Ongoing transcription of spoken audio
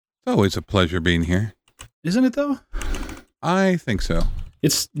It's always a pleasure being here. Isn't it, though? I think so.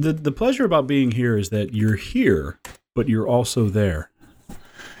 It's the pleasure about being here is that you're here, but you're also there.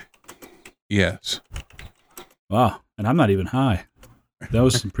 Yes. Wow. And I'm not even high. That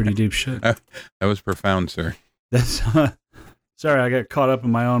was some pretty deep shit. That was profound, sir. That's sorry, I got caught up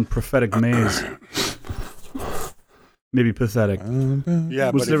in my own prophetic maze. Maybe pathetic. Yeah,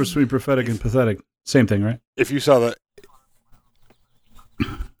 What's the difference between prophetic and pathetic? Same thing, right? If you saw that,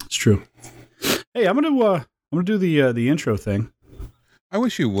 It's true. Hey, I'm gonna do the intro thing. I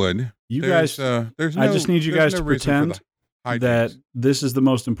wish you would. You guys, there's I just need you guys to pretend that hijinks. this is the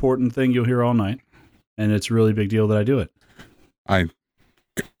most important thing you'll hear all night, and it's a really big deal that I do it.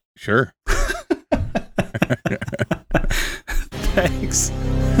 Sure. Thanks.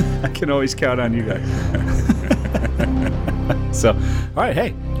 I can always count on you guys. So, all right,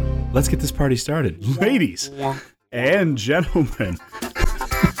 hey, let's get this party started. Ladies and gentlemen,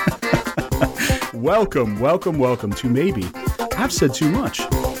 welcome to Maybe I've Said Too Much.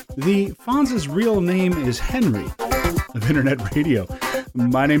 The Fonz's real name is Henry of Internet Radio.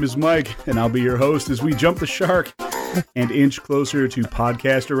 My name is Mike, and I'll be your host as we jump the shark and inch closer to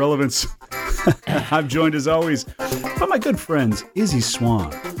podcast irrelevance. I'm joined, as always, by my good friends, Izzy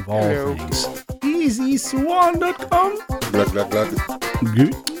Swan, of all things. EasySwan.com. glug, glug, glug.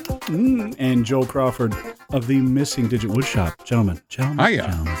 And Joel Crawford of the Missing Digit Woodshop. Gentlemen.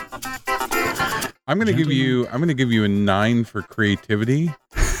 Hiya. I'm going to give you a 9 for creativity,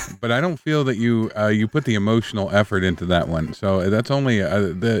 but I don't feel that you put the emotional effort into that one. So that's only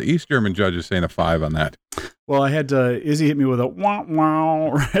the East German judge is saying a 5 on that. Well, I had Izzy hit me with a wah wah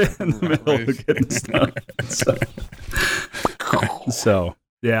right in the middle of getting stuff. So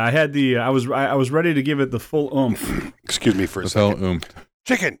yeah, I was ready to give it the full oomph. Excuse me for a The full second. oomph.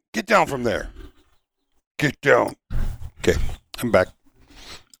 Chicken, get down from there. Get down. Okay, I'm back.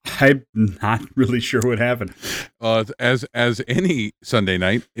 I'm not really sure what happened. As any Sunday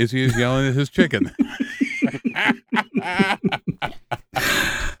night, Izzy is yelling at his chicken.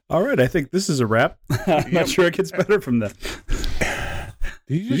 All right, I think this is a wrap. I'm not sure it gets better from that.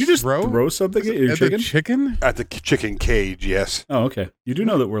 Did you just throw something at your chicken? The chicken? At the chicken cage, yes. Oh, okay. You do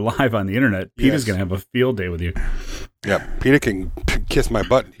know that we're live on the internet. Peter's going to have a field day with you. Yeah, Peter can kiss my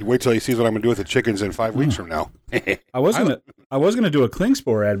butt. You wait till he sees what I'm going to do with the chickens in 5 weeks from now. I was gonna do a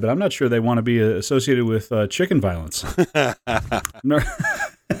Klingspor ad, but I'm not sure they want to be associated with chicken violence. No.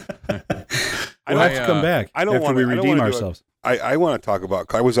 We'll have to come back after we redeem ourselves. I want to talk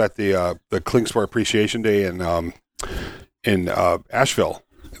about. I was at the Klingspor Appreciation Day in Asheville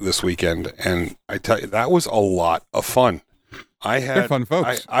this weekend, and I tell you, that was a lot of fun. They're fun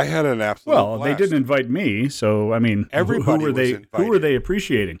folks. I had an absolute blast. They didn't invite me, so I mean, everybody who were they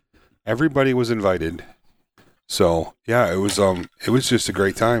appreciating? Everybody was invited. So yeah, it was just a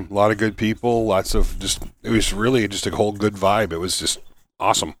great time. A lot of good people, it was really just a whole good vibe. It was just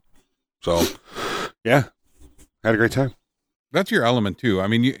awesome. So yeah, had a great time. That's your element too. I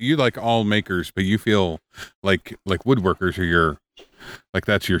mean, you like all makers, but you feel like woodworkers are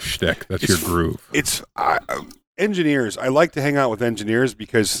that's your shtick. That's your groove. It's engineers. I like to hang out with engineers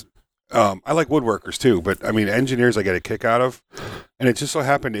because I like woodworkers too. But I mean, engineers I get a kick out of. And it just so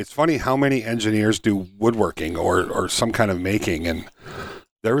happened, it's funny how many engineers do woodworking or some kind of making. And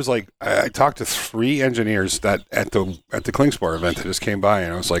there was I talked to 3 engineers that at the Klingspor event that just came by,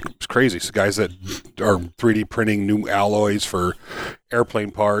 and I was like, it's crazy. It's guys that are 3D printing new alloys for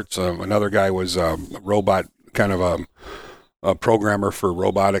airplane parts. Another guy was a robot, kind of a programmer for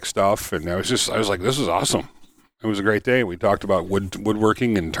robotic stuff. And I was like, this is awesome. It was a great day. We talked about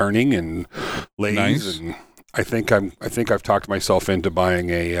woodworking and turning and lathes. Nice. And I think I've talked myself into buying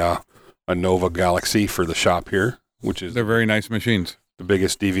a Nova Galaxy for the shop here, which is They're very nice machines. the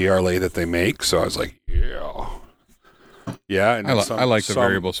biggest DVR lathe that they make. So I was like, yeah. And I like the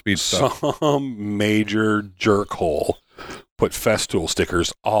variable speed stuff. Some major jerkhole put Festool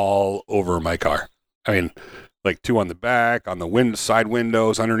stickers all over my car. I mean, 2 on the back, on the side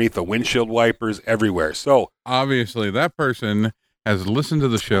windows, underneath the windshield wipers, everywhere. So Obviously, that person has listened to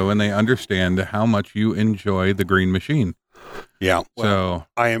the show and they understand how much you enjoy the Green Machine. yeah, well,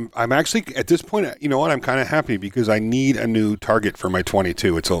 I'm actually at this point. You know what? I'm kind of happy because I need a new target for my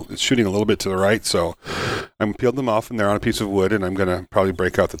 22. It's shooting a little bit to the right, so I'm peeled them off and they're on a piece of wood, and I'm gonna probably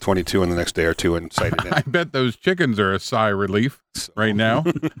break out the 22 in the next day or two and sight it in. I bet those chickens are a sigh of relief right now.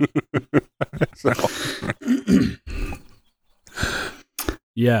 So.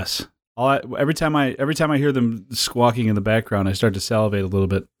 Yes. Every time I hear them squawking in the background, I start to salivate a little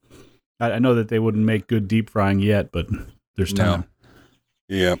bit. I know that they wouldn't make good deep frying yet, but there's time.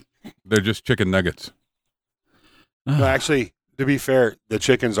 Yeah. They're just chicken nuggets. No, actually, to be fair, the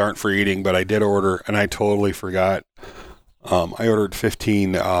chickens aren't for eating, but I did order, and I totally forgot. I ordered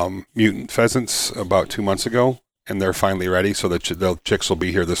 15 mutant pheasants about 2 months ago, and they're finally ready, so the chicks will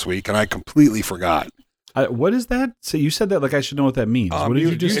be here this week, and I completely forgot. What is that? So you said that like I should know what that means. What did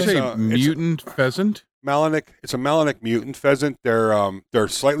you just say? Mutant pheasant? Melanic. It's a Melanic mutant pheasant. They're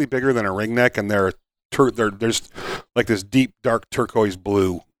slightly bigger than a ringneck, and there's like this deep dark turquoise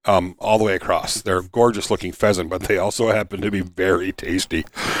blue all the way across. They're a gorgeous looking pheasant, but they also happen to be very tasty.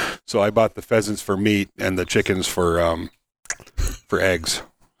 So I bought the pheasants for meat and the chickens for eggs.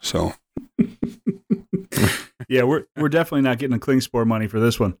 So yeah, we're definitely not getting a Klingspor money for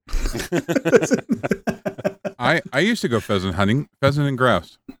this one. I used to go pheasant hunting, pheasant and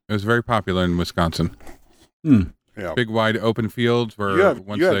grouse. It was very popular in Wisconsin. Yeah. Big wide open fields where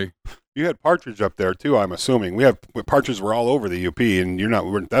you had partridge up there too. I'm assuming partridges were all over the UP, and we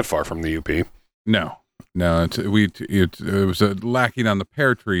weren't that far from the UP. No, it was lacking on the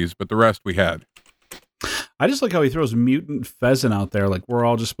pear trees, but the rest we had. I just like how he throws mutant pheasant out there. Like we're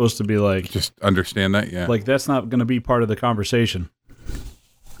all just supposed to be like, just understand that. Yeah. Like that's not going to be part of the conversation.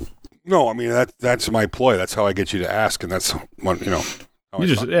 No, I mean that's my ploy. That's how I get you to ask, and that's what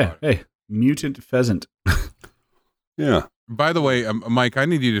hey, mutant pheasant. Yeah. By the way, Mike, I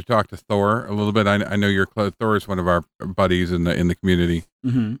need you to talk to Thor a little bit. I know you're close. Thor is one of our buddies in the community,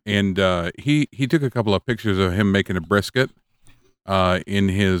 and he took a couple of pictures of him making a brisket in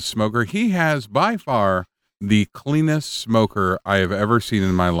his smoker. He has by far the cleanest smoker I have ever seen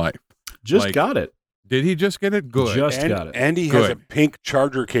in my life. Just got it. Did he just get it? Good. Got it. And he has a pink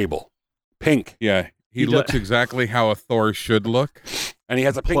charger cable. Pink. Yeah. He looks exactly how a Thor should look. And he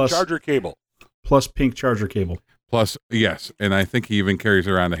has a pink charger cable. Plus pink charger cable. Plus, yes. And I think he even carries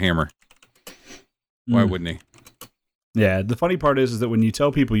around a hammer. Why wouldn't he? Yeah. The funny part is that when you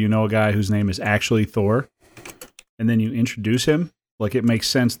tell people you know a guy whose name is actually Thor, and then you introduce him, like it makes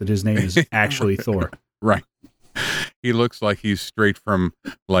sense that his name is actually Thor. Right. He looks like he's straight from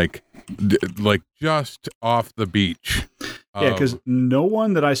like just off the beach. Yeah, because no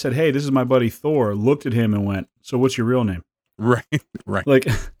one that I said, hey, this is my buddy Thor, looked at him and went, so what's your real name? Right. Like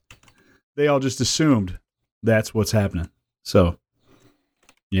they all just assumed that's what's happening. So,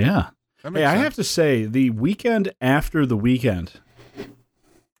 yeah. Hey, I have to say, the weekend after the weekend,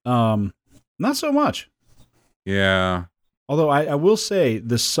 not so much. Yeah. Although I will say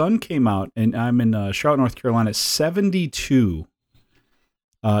the sun came out, and I'm in Charlotte, North Carolina, 72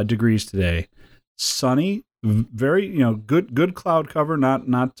 degrees today. Sunny, very good cloud cover,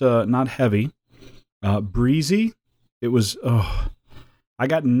 not heavy. Breezy. It was. I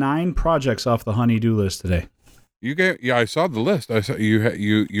got 9 projects off the honey-do list today. I saw the list. I saw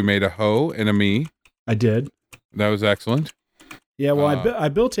you made a hoe and a me. I did. That was excellent. Yeah, well, I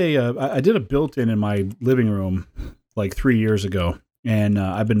built I did a built-in in my living room like 3 years ago, and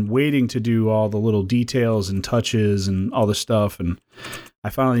I've been waiting to do all the little details and touches and all the stuff, and I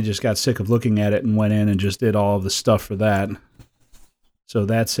finally just got sick of looking at it and went in and just did all of the stuff for that. So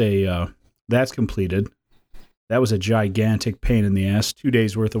that's completed. That was a gigantic pain in the ass. 2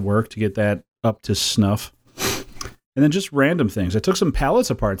 days worth of work to get that up to snuff. And then just random things. I took some pallets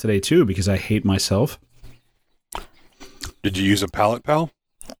apart today too because I hate myself. Did you use a pallet pal?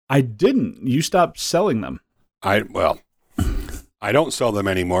 I didn't. You stopped selling them. I don't sell them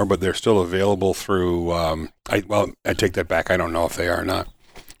anymore, but they're still available through. I take that back. I don't know if they are or not.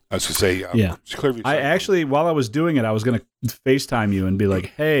 I was going to say, yeah. I actually, while I was doing it, I was going to FaceTime you and be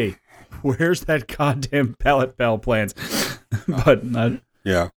like, "Hey, where's that goddamn pallet pal plans?" But I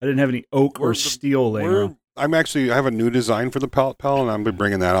didn't have any oak or steel laying around. I have a new design for the pallet pal, and I'm be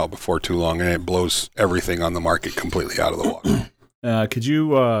bringing that out before too long, and it blows everything on the market completely out of the water. Could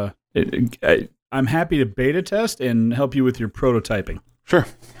you? I'm happy to beta test and help you with your prototyping. Sure.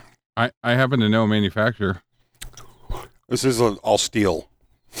 I happen to know a manufacturer. This is all steel.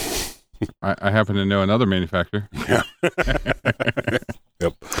 I happen to know another manufacturer. Yeah.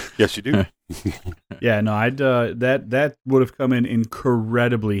 Yep. Yes, you do. Yeah. No, that would have come in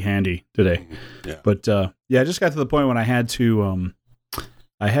incredibly handy today. Yeah. But I just got to the point when I had to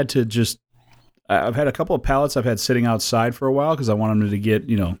I've had a couple of pallets I've had sitting outside for a while because I want them to get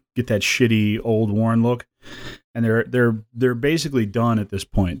that shitty old worn look, and they're basically done at this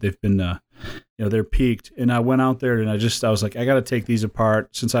point. They've been they're peaked, and I went out there and I was like, I got to take these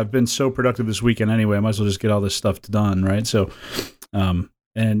apart since I've been so productive this weekend anyway. I might as well just get all this stuff done, right? So,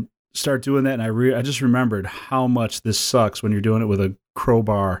 and start doing that, and I just remembered how much this sucks when you're doing it with a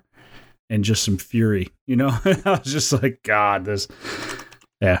crowbar and just some fury, I was just like, God, this.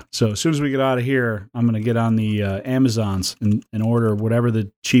 Yeah. So as soon as we get out of here, I'm going to get on the Amazons and order whatever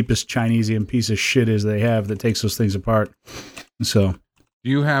the cheapest Chinesian piece of shit is they have that takes those things apart. So, do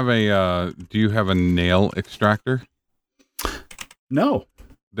you have a nail extractor? No.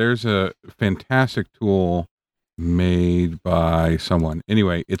 There's a fantastic tool made by someone.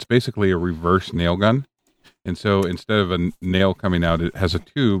 Anyway, it's basically a reverse nail gun. And so instead of a nail coming out, it has a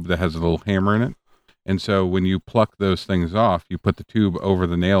tube that has a little hammer in it. And so when you pluck those things off, you put the tube over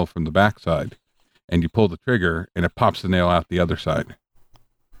the nail from the backside and you pull the trigger and it pops the nail out the other side.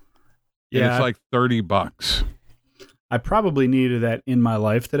 Yeah. And it's like $30. I probably needed that in my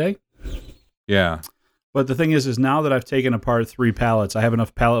life today. Yeah. But the thing is now that I've taken apart 3 pallets, I have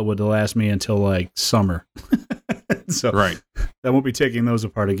enough pallet wood to last me until like summer. So right. I won't be taking those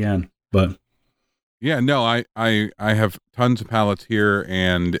apart again. But yeah, no, I have tons of pallets here,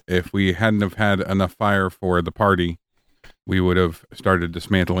 and if we hadn't have had enough fire for the party, we would have started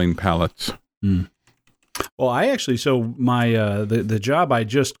dismantling pallets. Mm. Well, I actually, so my the job I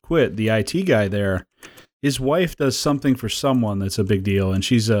just quit, the IT guy there, his wife does something for someone that's a big deal, and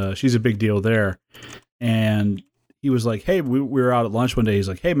she's a big deal there. And he was like, "Hey, we were out at lunch one day. He's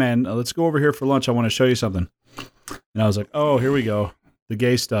like, 'Hey, man, let's go over here for lunch. I want to show you something.'" And I was like, "Oh, here we go, the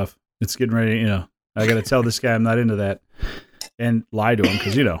gay stuff. It's getting ready, you know." I got to tell this guy I'm not into that, and lie to him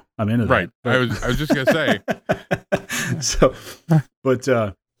because I'm into that. Right. I was just gonna say. So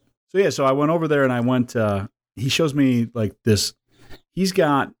I went over there and I went. He shows me like this. He's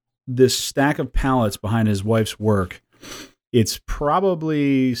got this stack of pallets behind his wife's work. It's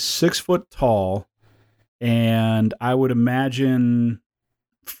probably 6 foot tall, and I would imagine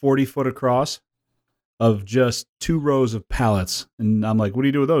 40 foot across. Of just 2 rows of pallets. And I'm like, "What do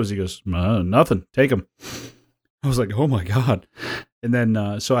you do with those?" He goes, "Nothing. Take them." I was like, "Oh my God." And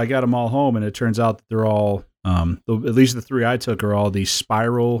then, so I got them all home, and it turns out that they're all, at least the 3 I took are all these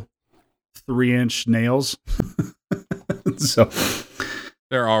spiral 3-inch nails. So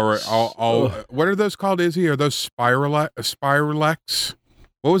they're all what are those called, Izzy? Are those Spiralex?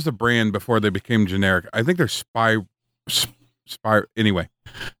 What was the brand before they became generic? I think they're anyway,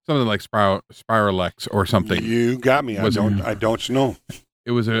 something like Spiralex or something. You got me. I don't know.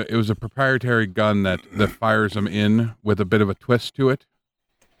 It was a proprietary gun that fires them in with a bit of a twist to it.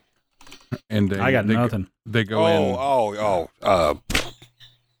 And I got nothing. They go in.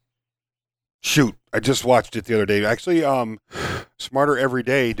 Shoot! I just watched it the other day. Actually, Smarter Every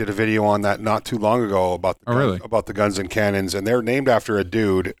Day did a video on that not too long ago about the guns and cannons, and they're named after a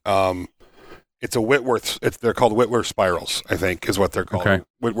dude. It's a Whitworth. They're called Whitworth spirals, I think, is what they're called. Okay.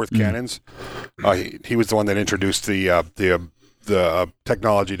 Whitworth cannons. He was the one that introduced the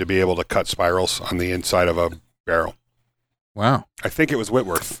technology to be able to cut spirals on the inside of a barrel. Wow. I think it was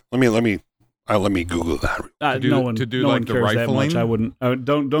Whitworth. Let me Google that. No one cares that much. I wouldn't.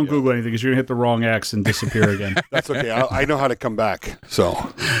 Don't Google anything because you're gonna hit the wrong X and disappear again. That's okay. I know how to come back.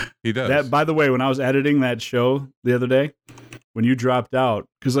 So he does. That, by the way, when I was editing that show the other day. When you dropped out,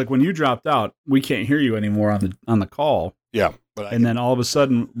 because like when you dropped out, we can't hear you anymore on the call. Yeah, then all of a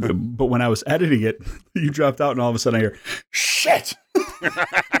sudden, but when I was editing it, you dropped out, and all of a sudden I hear, "Shit!"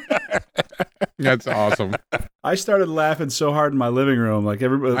 That's awesome. I started laughing so hard in my living room, like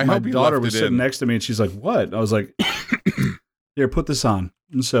everybody. My daughter was sitting next to me, and she's like, "What?" I was like, "Here, put this on."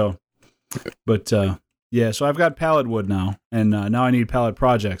 And so, but yeah, so I've got pallet wood now, and now I need pallet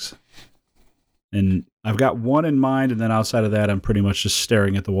projects. And I've got one in mind, and then outside of that, I'm pretty much just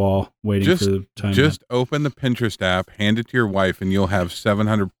staring at the wall, waiting for the time. Just open the Pinterest app, hand it to your wife, and you'll have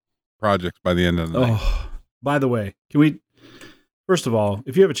 700 projects by the end of the night. Oh, by the way, can we? First of all,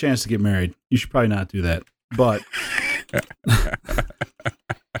 if you have a chance to get married, you should probably not do that. But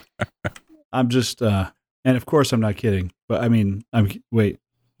I'm just, and of course, I'm not kidding. But I mean,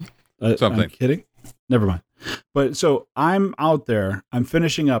 something. I'm kidding. Never mind. But so I'm out there. I'm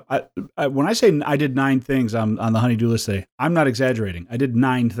finishing up. When I say I did 9 things on the honey-do list today, I'm not exaggerating. I did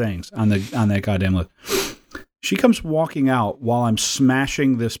 9 things on that goddamn list. She comes walking out while I'm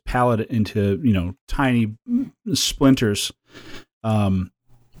smashing this pallet into tiny splinters.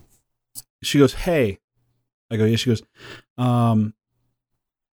 She goes, "Hey," I go, "Yeah." She goes,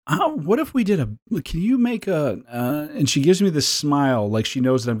 "What if we did can you make and she gives me this smile like she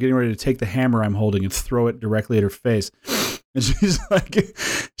knows that I'm getting ready to take the hammer I'm holding and throw it directly at her face. And she's like,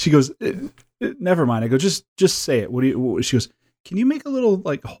 she goes, "Never mind." I go, just say it. She goes, "Can you make a little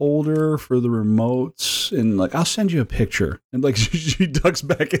like holder for the remotes? And like, I'll send you a picture." And like, she ducks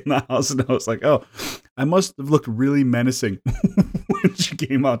back in the house, and I was like, "Oh, I must have looked really menacing when she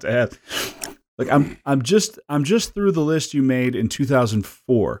came out to ask." Like I'm just through the list you made in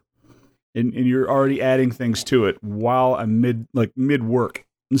 2004, and you're already adding things to it while I'm mid work.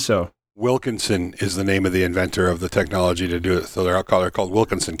 So Wilkinson is the name of the inventor of the technology to do it. So they're called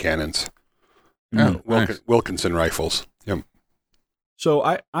Wilkinson cannons. Oh, nice. Wilkinson rifles. Yep. So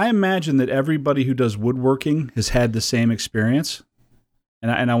I imagine that everybody who does woodworking has had the same experience.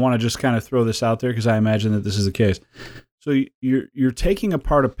 And I want to just kind of throw this out there because I imagine that this is the case. So you're taking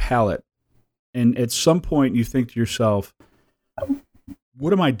apart a pallet, and at some point you think to yourself,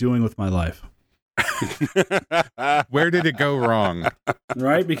 what am I doing with my life? Where did it go wrong?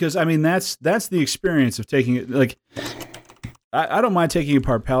 Right? Because, I mean, that's the experience of taking it. Like, I don't mind taking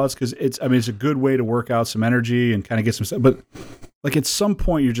apart pallets because it's a good way to work out some energy and kind of get some stuff. But, like, at some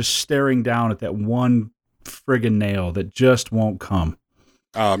point you're just staring down at that one friggin' nail that just won't come.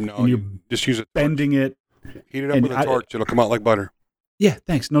 No, and you're just use it. Bending it. Heat it up with a torch. It'll come out like butter. Yeah,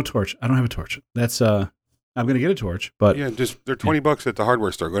 thanks. No torch. I don't have a torch. That's I'm gonna get a torch, but yeah, they're $20 at the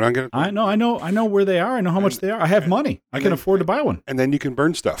hardware store. Go down and get it. I know where they are. I know how much they are. I have money. I can afford to buy one. And then you can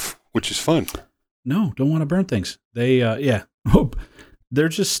burn stuff, which is fun. No, don't want to burn things. They they're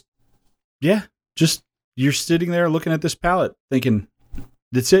just you're sitting there looking at this pallet, thinking,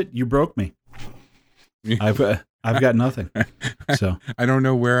 "That's it. You broke me. I've got nothing." So I don't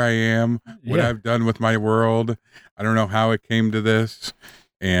know where I am, what I've done with my world. I don't know how it came to this.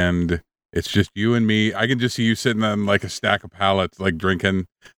 And it's just you and me. I can just see you sitting on like a stack of pallets, like drinking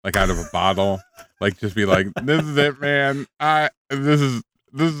like out of a bottle, like just be like, "This is it, man. This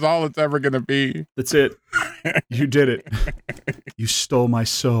is all it's ever going to be. That's it. You did it. You stole my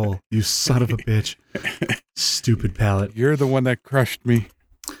soul, you son of a bitch. Stupid pallet. You're the one that crushed me."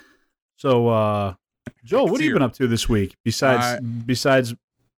 So, Joel, what have you been up to this week besides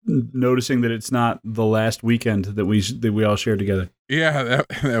noticing that it's not the last weekend that we all shared together? Yeah,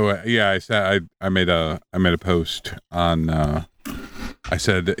 I made a post on. I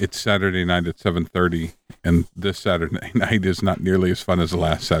said it's Saturday night at 7:30, and this Saturday night is not nearly as fun as the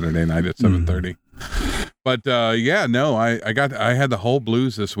last Saturday night at 7:30. But I had the whole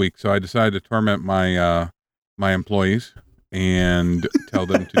blues this week, so I decided to torment my employees and tell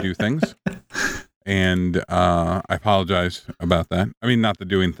them to do things. And I apologize about that. I mean, not the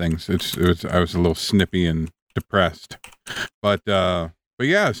doing things. I was a little snippy and depressed. But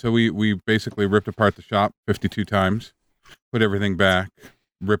yeah, so we basically ripped apart the shop 52 times, put everything back,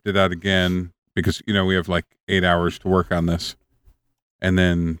 ripped it out again because we have like 8 hours to work on this, and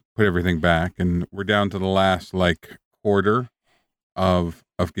then put everything back, and we're down to the last like quarter of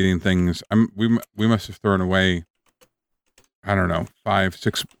getting things. We must have thrown away, I don't know,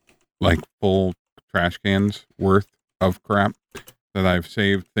 5-6 like full trash cans worth of crap that I've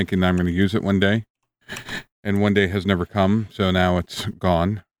saved thinking I'm going to use it one day, and one day has never come, so now it's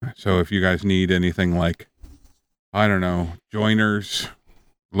gone. So if you guys need anything like, I don't know, joiners,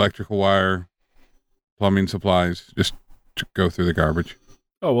 electrical wire, plumbing supplies, just to go through the garbage.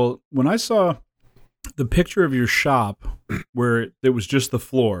 Oh, well, when I saw the picture of your shop where it was just the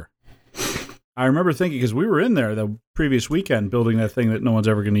floor, I remember thinking, because we were in there the previous weekend building that thing that no one's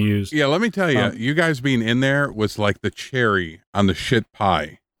ever going to use. Yeah, let me tell you, you guys being in there was like the cherry on the shit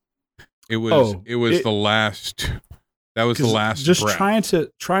pie. It was the last. That was the last. Just breath.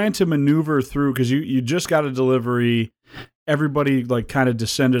 trying to maneuver through, because you just got a delivery. Everybody like kind of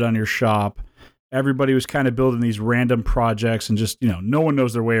descended on your shop. Everybody was kind of building these random projects, and just no one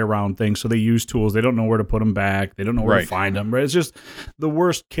knows their way around things, so they use tools. They don't know where to put them back. They don't know where to find them. Right? It's just the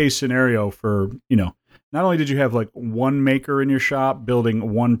worst case scenario for Not only did you have like one maker in your shop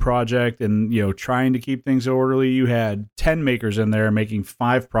building one project and trying to keep things orderly, you had 10 makers in there making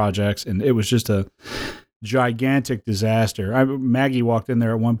 5 projects, and it was just a gigantic disaster. Maggie walked in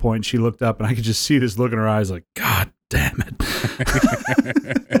there at one point, and she looked up, and I could just see this look in her eyes, like, God damn it.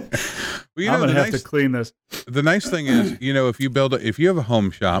 Well, I'm gonna have to clean this. The nice thing is, if you have a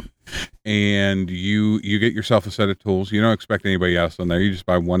home shop and you get yourself a set of tools, you don't expect anybody else on there. You just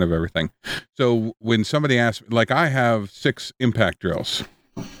buy one of everything. So when somebody asks, like, I have 6 impact drills,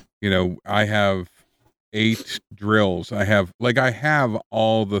 I have 8 drills. I have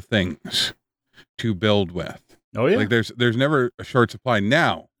all the things to build with. Oh yeah. Like there's never a short supply.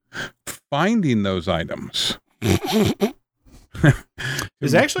 Now, finding those items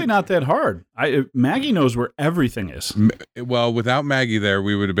is actually not that hard. Maggie knows where everything is. Well, without Maggie there,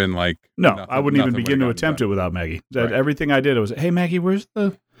 we would have been like, no, I wouldn't even begin to attempt it without Maggie. Right. Everything I did, it was, hey Maggie, where's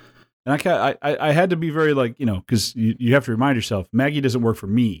the? And I had to be very because you have to remind yourself, Maggie doesn't work for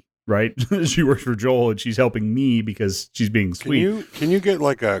me, right? She works for Joel, and she's helping me because she's being sweet. Can you get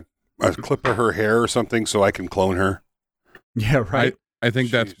like a clip of her hair or something so I can clone her? Yeah, right. I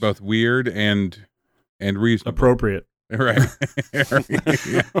think that's both weird and reasonable. Appropriate. Right.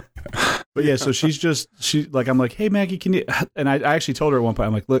 But yeah, so I'm like, hey Maggie, can you? And I actually told her at one point,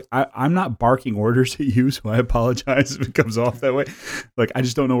 I'm like, look, I'm not barking orders at you, so I apologize if it comes off that way. Like, I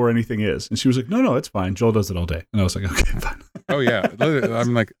just don't know where anything is. And she was like, no, it's fine. Joel does it all day. And I was like, okay, fine. Oh yeah,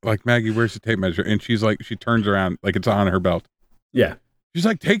 I'm like Maggie, where's the tape measure? And she's like, she turns around like it's on her belt. Yeah. She's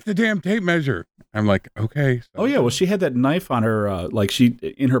like, take the damn tape measure. I'm like, okay. So. Oh yeah, well she had that knife on her,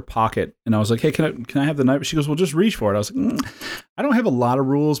 in her pocket, and I was like, hey, can I have the knife? She goes, well, just reach for it. I was like, I don't have a lot of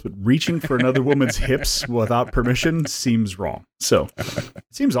rules, but reaching for another woman's hips without permission seems wrong. So it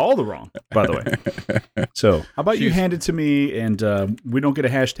seems all the wrong, by the way. So how about you hand it to me, and we don't get a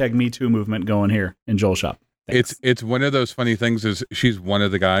hashtag Me Too movement going here in Joel's shop. Thanks. It's one of those funny things is she's one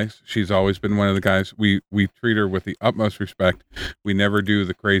of the guys. She's always been one of the guys. We treat her with the utmost respect. We never do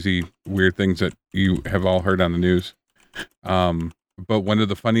the crazy, weird things that you have all heard on the news. But one of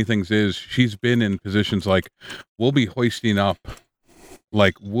the funny things is she's been in positions like we'll be hoisting up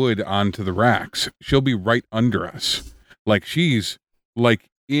like wood onto the racks. She'll be right under us. Like she's like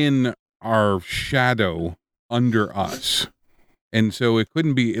in our shadow under us. And so it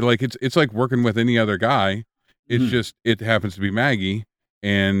couldn't be like, it's like working with any other guy. It's just, it happens to be Maggie.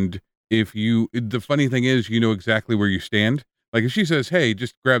 And the funny thing is, you know exactly where you stand. Like if she says, hey,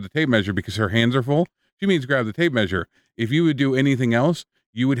 just grab the tape measure because her hands are full, she means grab the tape measure. If you would do anything else,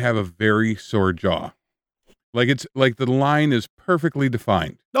 you would have a very sore jaw. Like it's like the line is perfectly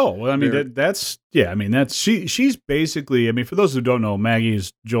defined. Oh, well, I mean, she's basically, I mean, for those who don't know, Maggie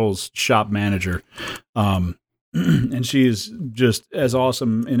is Joel's shop manager. And she is just as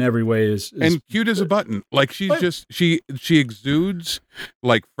awesome in every way and cute as a button. Like she's just she exudes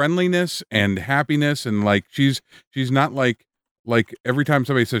like friendliness and happiness, and like she's not like every time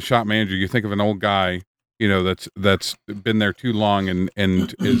somebody says shop manager, you think of an old guy, you know, that's been there too long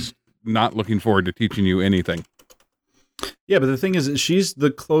and is not looking forward to teaching you anything. Yeah, but the thing is, she's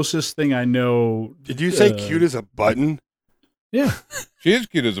the closest thing I know. Did you say cute as a button? Yeah. She is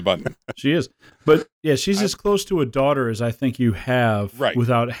cute as a button. She is. But yeah, she's as close to a daughter as I think you have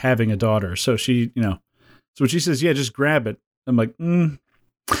without having a daughter. So she, you know, so when she says, yeah, just grab it. I'm like,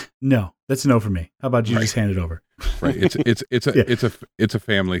 no, that's a no for me. How about you just hand it over? Right. It's a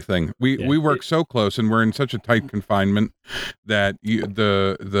family thing. We work so close and we're in such a tight confinement that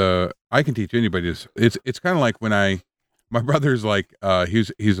I can teach anybody this. It's kind of like when my brother's like,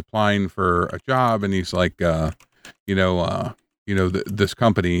 he's applying for a job and he's like, this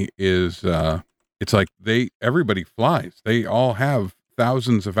company is, it's like everybody flies. They all have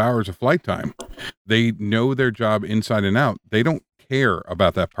thousands of hours of flight time. They know their job inside and out. They don't care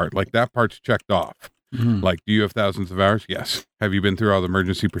about that part. Like that part's checked off. Mm-hmm. Like, do you have thousands of hours? Yes. Have you been through all the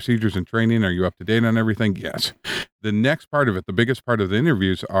emergency procedures and training? Are you up to date on everything? Yes. The next part of it, the biggest part of the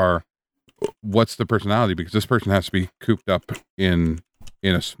interviews are what's the personality? Because this person has to be cooped up in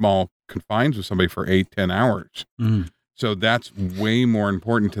a small confines with somebody for 8-10 hours. Mm. So that's way more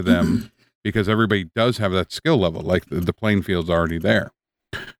important to them because everybody does have that skill level. Like the playing field's already there.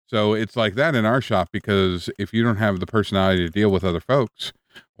 So it's like that in our shop, because if you don't have the personality to deal with other folks,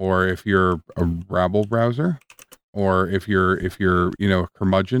 or if you're a rabble browser, or if you're, a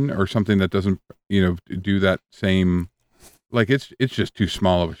curmudgeon or something that doesn't, do that same, like it's just too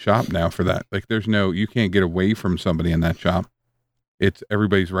small of a shop now for that. Like you can't get away from somebody in that shop.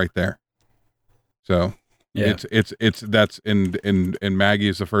 Everybody's right there. So yeah. And Maggie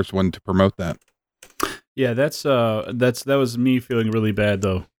is the first one to promote that. Yeah, that was me feeling really bad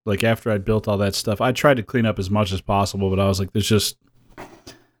though. Like after I'd built all that stuff, I tried to clean up as much as possible, but I was like,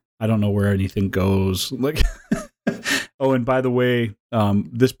 I don't know where anything goes. Like, oh, and by the way,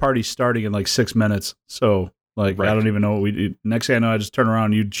 this party's starting in like 6 minutes. So like, right. I don't even know what we do. Next thing I know, I just turn around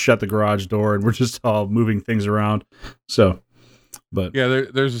and you'd shut the garage door and we're just all moving things around. So, but yeah,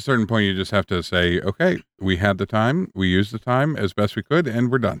 there's a certain point you just have to say, okay, we had the time, we used the time as best we could,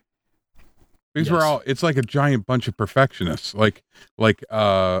 and we're done. Because yes. It's like a giant bunch of perfectionists. When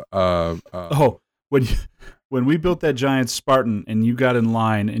we built that giant Spartan and you got in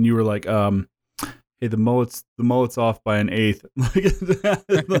line and you were like, hey, the mullet's off by 1/8.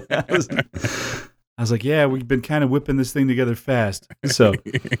 I was like, yeah, we've been kind of whipping this thing together fast. So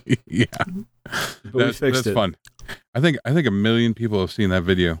yeah, but we fixed it. Fun. I think 1 million people have seen that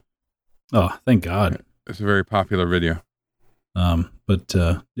video. Oh, thank God. It's a very popular video. There's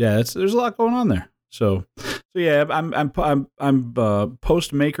a lot going on there. So yeah, I'm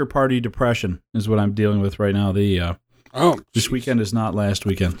post maker party depression is what I'm dealing with right now. This weekend is not last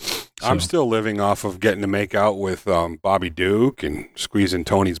weekend. So. I'm still living off of getting to make out with Bobby Duke and squeezing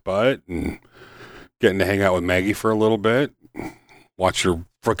Tony's butt and getting to hang out with Maggie for a little bit. Watch her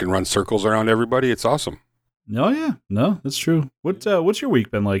frickin' run circles around everybody. It's awesome. Oh yeah, no, that's true. What's your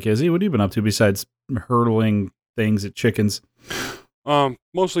week been like, Izzy? What have you been up to besides hurdling things at chickens?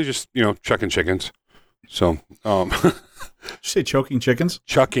 Mostly just checking chickens. So Did you say choking chickens?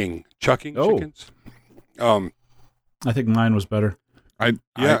 chucking chickens. I think mine was better. I'm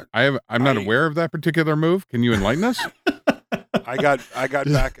not aware of that particular move. Can you enlighten us? I got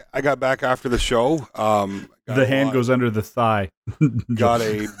back after the show. The hand goes under the thigh. Got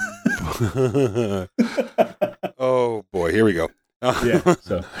a. Oh boy, here we go. Yeah.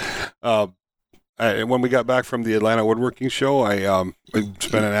 So. When we got back from the Atlanta woodworking show, I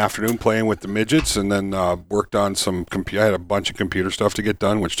spent an afternoon playing with the midgets, and then worked on some. I had a bunch of computer stuff to get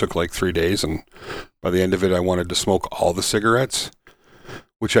done, which took like 3 days. And by the end of it, I wanted to smoke all the cigarettes,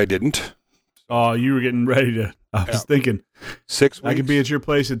 which I didn't. Oh, you were getting ready to. I was thinking 6 weeks. I could be at your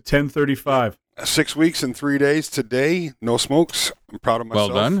place at 10:35. 6 weeks and 3 days today, no smokes. I'm proud of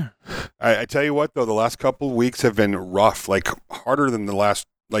myself. Well done. I tell you what, though, the last couple of weeks have been rough, like harder than the last.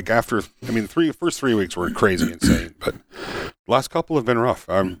 Like first 3 weeks were crazy insane, but the last couple have been rough.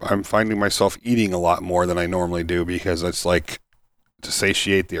 I'm finding myself eating a lot more than I normally do because it's like to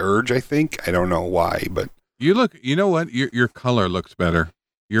satiate the urge. I think I don't know why, but You know what? Your color looks better.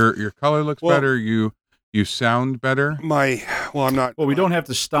 Your color looks better. You sound better. I'm not. Well, we don't have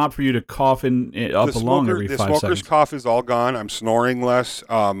to stop for you to cough up a lung every 5 seconds. The smoker's cough is all gone. I'm snoring less.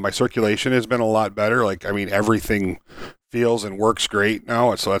 My circulation has been a lot better. Everything feels and works great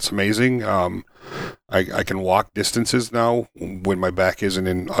now, so that's amazing. I can walk distances now when my back isn't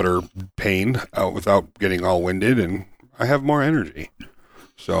in utter pain without getting all winded, and I have more energy.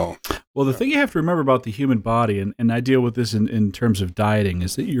 So, well, the thing you have to remember about the human body, and I deal with this in terms of dieting,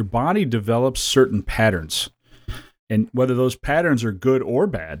 is that your body develops certain patterns. And whether those patterns are good or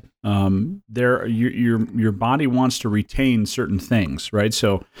bad, your body wants to retain certain things, right?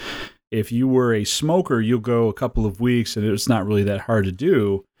 So if you were a smoker, you'll go a couple of weeks and it's not really that hard to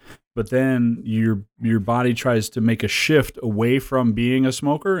do. But then your body tries to make a shift away from being a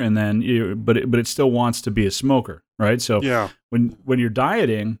smoker, and then but it still wants to be a smoker, right? So yeah. when you're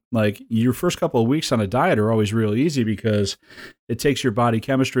dieting, like your first couple of weeks on a diet are always real easy because it takes your body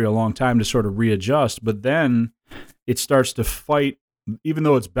chemistry a long time to sort of readjust. But then it starts to fight. Even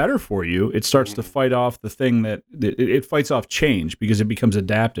though it's better for you, it starts to fight off the thing that it fights off change because it becomes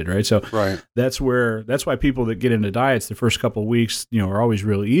adapted, right? So right. That's why people that get into diets the first couple of weeks, are always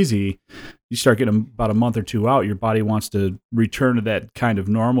really easy. You start getting about a month or two out, your body wants to return to that kind of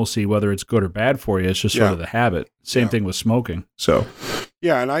normalcy, whether it's good or bad for you. It's just sort of the habit. Same thing with smoking. So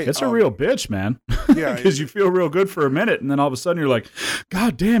yeah, and it's a real bitch, man. Yeah, because you feel real good for a minute, and then all of a sudden you're like,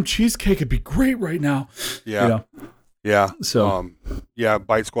 God damn, cheesecake would be great right now. Yeah. Yeah. So,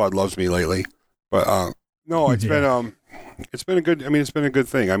 Bite Squad loves me lately, but no, it's been a good. It's been a good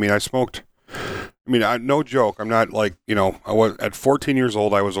thing. I smoked. No joke. I'm not like I was at 14 years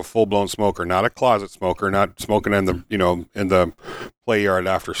old. I was a full blown smoker, not a closet smoker, not smoking in the in the play yard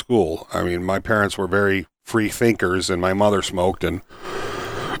after school. My parents were very free thinkers, and my mother smoked, and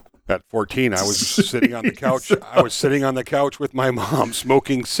at 14, I was sitting on the couch. I was sitting on the couch with my mom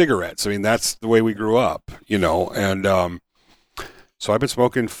smoking cigarettes. That's the way we grew up, And so I've been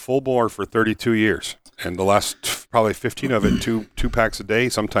smoking full bore for 32 years, and the last probably 15 of it, two packs a day,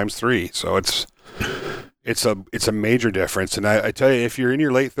 sometimes 3. So it's a major difference. And I tell you, if you're in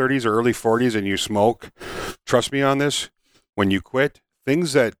your late 30s or early 40s and you smoke, trust me on this. When you quit,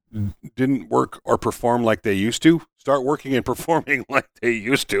 things that didn't work or perform like they used to start working and performing like they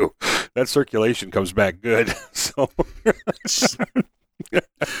used to. That circulation comes back good. So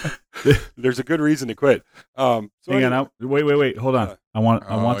there's a good reason to quit. Hang on. Wait. Hold on. I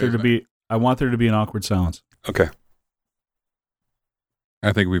want there to be an awkward silence. Okay.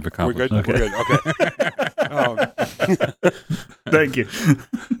 I think we've accomplished. We're good. Okay. Thank you.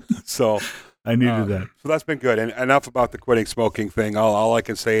 So I needed that. So that's been good. And enough about the quitting smoking thing. All I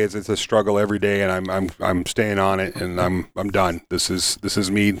can say is it's a struggle every day, and I'm staying on it, and I'm done. This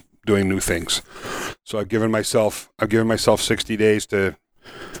is me doing new things. So I've given myself 60 days to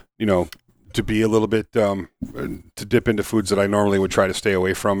be a little bit to dip into foods that I normally would try to stay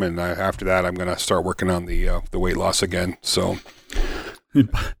away from, and after that I'm going to start working on the weight loss again. So.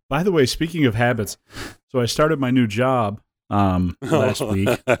 By the way, speaking of habits, so I started my new job last week.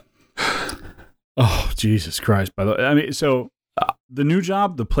 Oh, Jesus Christ. By the way, the new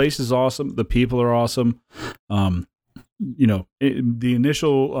job, the place is awesome. The people are awesome. The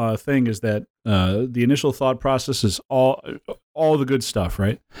initial thing is that the initial thought process is all the good stuff,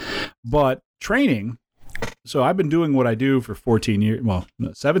 right? But training, so I've been doing what I do for 14 years,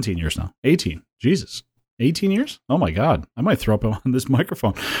 17 years now, 18, Jesus. 18 years? Oh my God. I might throw up on this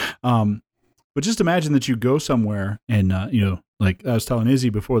microphone. But just imagine that you go somewhere and, like I was telling Izzy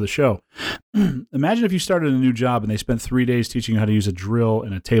before the show, imagine if you started a new job and they spent 3 days teaching you how to use a drill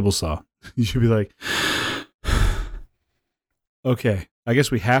and a table saw. You should be like, okay, I guess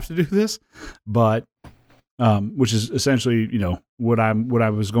we have to do this, but which is essentially, what I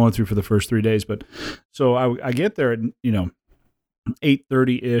was going through for the first 3 days. But so I get there at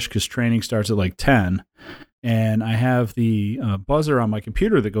 8:30-ish because training starts at like 10, and I have the buzzer on my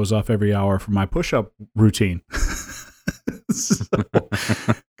computer that goes off every hour for my push-up routine.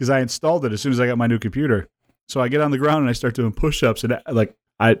 Because I installed it as soon as I got my new computer. So I get on the ground and I start doing push-ups, and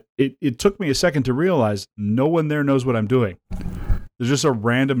it took me a second to realize no one there knows what I'm doing. There's just a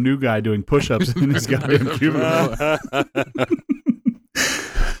random new guy doing push-ups in his goddamn cubicle.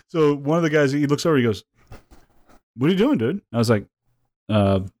 So one of the guys, he looks over, he goes, "What are you doing, dude?" I was like,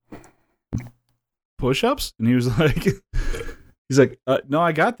 push-ups? And he was like, no,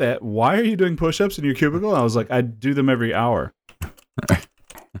 I got that. Why are you doing push-ups in your cubicle? I was like, I do them every hour.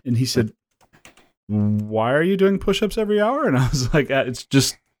 And he said, why are you doing push-ups every hour? And I was like, it's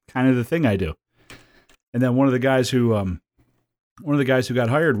just kind of the thing I do. And then one of the guys who got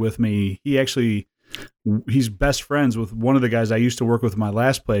hired with me, he's best friends with one of the guys I used to work with in my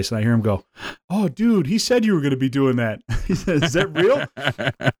last place. And I hear him go, "Oh, dude, he said you were going to be doing that." He said, "Is that real?"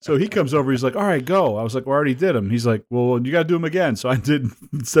 So he comes over. He's like, "All right, go." I was like, "We already did them." He's like, "Well, you got to do them again." So I did,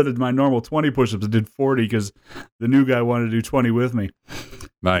 instead of my normal 20 push-ups, I did 40 because the new guy wanted to do 20 with me.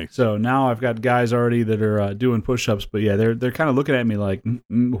 Nice. So now I've got guys already that are doing push-ups. But yeah, they're kind of looking at me like,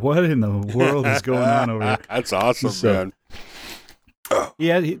 what in the world is going on over here? That's awesome, man.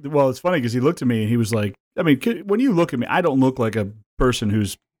 Yeah, well, it's funny because he looked at me and he was like, I mean, when you look at me, I don't look like a person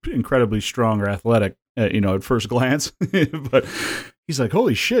who's incredibly strong or athletic, at first glance. But he's like,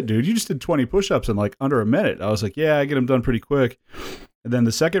 "Holy shit, dude, you just did 20 push-ups in like under a minute." I was like, "Yeah, I get them done pretty quick." And then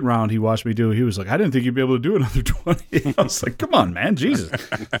the second round he watched me do, he was like, "I didn't think you'd be able to do another 20. I was like, "Come on, man, Jesus.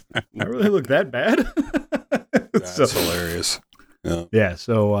 I really look that bad?" That's hilarious. Yeah,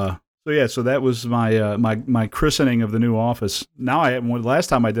 so that was my my christening of the new office. Now last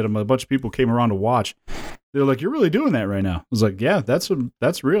time I did them, a bunch of people came around to watch. They're like, "You're really doing that right now." I was like, "Yeah, that's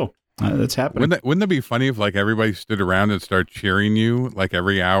real. That's happening." Wouldn't that be funny if like everybody stood around and started cheering you like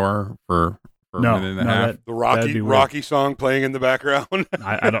every hour for a minute and a half? The Rocky song playing in the background.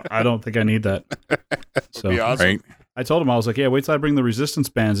 I don't think I need that. So would be awesome. Right? I told him, I was like, "Yeah, wait till I bring the resistance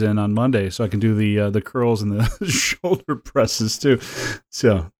bands in on Monday so I can do the curls and the shoulder presses too."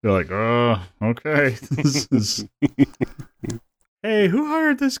 So they're like, "Oh, okay." Hey, who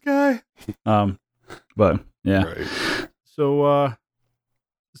hired this guy? But yeah. Right.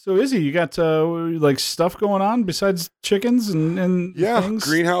 So Izzy, you got like stuff going on besides chickens and things?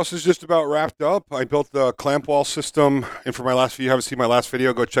 Greenhouse is just about wrapped up. I built the clamp wall system, and for my last, if you haven't seen my last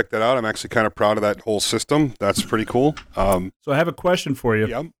video, go check that out. I'm actually kind of proud of that whole system. That's pretty cool. So I have a question for you,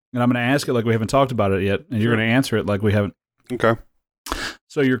 and I'm going to ask it like we haven't talked about it yet, and you're going to answer it like we haven't. Okay.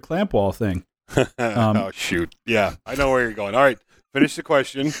 So your clamp wall thing. Oh shoot! Yeah, I know where you're going. All right, finish the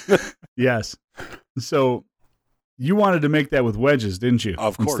question. Yes. So you wanted to make that with wedges, didn't you?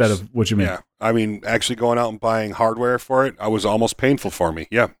 Of course. Instead of what you mean. Yeah. I mean, actually going out and buying hardware for it, was almost painful for me.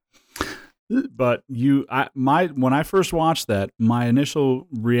 Yeah. But when I first watched that, my initial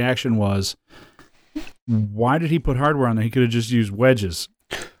reaction was, why did he put hardware on there? He could have just used wedges.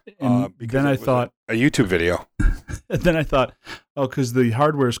 And then I thought a YouTube video. And then I thought, because the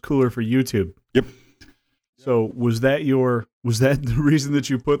hardware is cooler for YouTube. Yep. So was that the reason that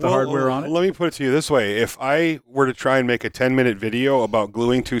you put the hardware on it? Let me put it to you this way. If I were to try and make a 10-minute video about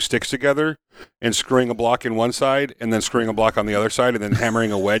gluing two sticks together and screwing a block in one side and then screwing a block on the other side and then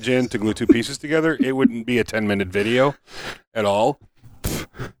hammering a wedge in to glue two pieces together, it wouldn't be a 10-minute video at all.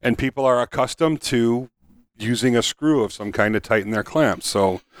 And people are accustomed to using a screw of some kind to tighten their clamps.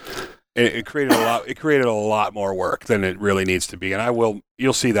 So it created a lot more work than it really needs to be. And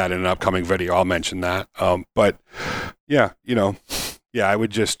you'll see that in an upcoming video. I'll mention that. But yeah, I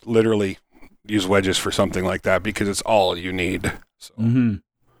would just literally use wedges for something like that because it's all you need. So. Mm-hmm.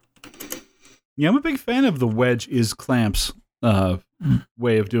 Yeah, I'm a big fan of the wedge is clamps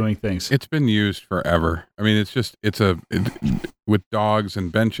way of doing things. It's been used forever. I mean, with dogs and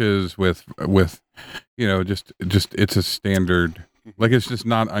benches with just it's a standard. Like, it's just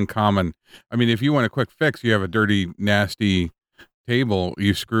not uncommon. I mean, if you want a quick fix, you have a dirty, nasty table,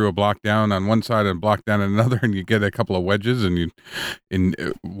 you screw a block down on one side and a block down on another, and you get a couple of wedges, and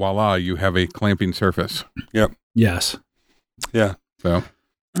voila, you have a clamping surface. Yep. Yes. Yeah. So,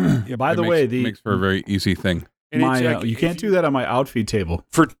 by the way, makes for a very easy thing. You can't do that on my outfeed table.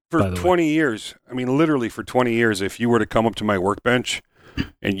 For 20 years, I mean, literally for 20 years, if you were to come up to my workbench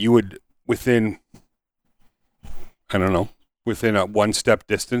and you would within, I don't know, within a one-step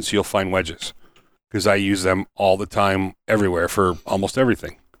distance, you'll find wedges because I use them all the time, everywhere for almost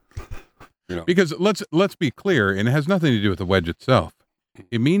everything. You know, Because let's be clear, and it has nothing to do with the wedge itself.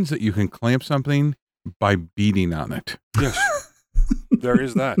 It means that you can clamp something by beating on it. yes, there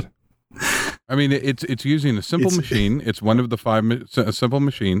is that. I mean, it's using a simple machine. It's one of the 5 simple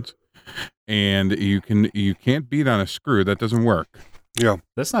machines, and you can't beat on a screw. That doesn't work. Yeah.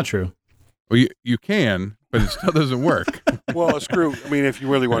 That's not true. Well, you can, but it still doesn't work. Well, a screw. I mean, if you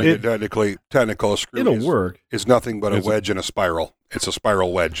really want to get technical, a screw It'll work. is nothing but a wedge and a spiral. It's a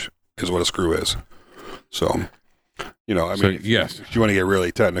spiral wedge, is what a screw is. So, you know, I mean, if you want to get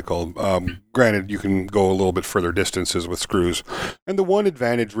really technical, granted, you can go a little bit further distances with screws. And the one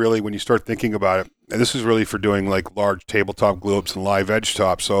advantage, really, when you start thinking about it, and this is really for doing like large tabletop glue ups and live edge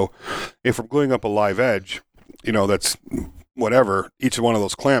tops. So, if we're gluing up a live edge, you know, that's whatever, each one of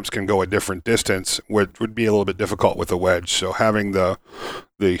those clamps can go a different distance, which would be a little bit difficult with a wedge. So having the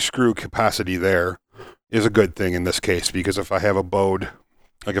screw capacity there is a good thing in this case, because if I have a bowed,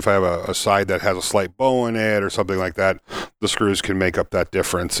 like if I have a side that has a slight bow in it or something like that, the screws can make up that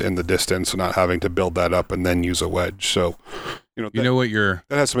difference in the distance, not having to build that up and then use a wedge. So, that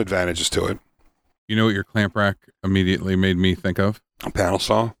has some advantages to it. You know what your clamp rack immediately made me think of? A panel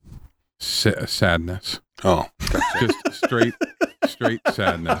saw? Sadness. Oh, just straight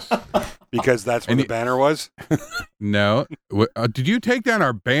sadness. Because that's what the banner was? No. Did you take down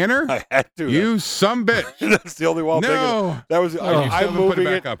our banner? I had to. You sumbitch. That's the only wall big enough. That was. I'm moving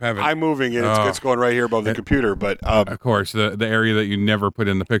it. I'm moving it. It's going right here above the computer. But of course, the area that you never put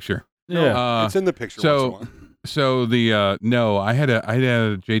in the picture. Yeah, it's in the picture. So the no, I had a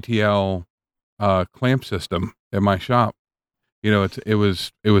JTL clamp system at my shop. You know, it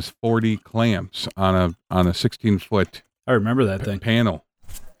was 40 clamps on a 16-foot. I remember that thing panel,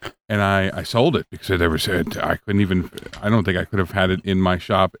 and I sold it because there was I couldn't even. I don't think I could have had it in my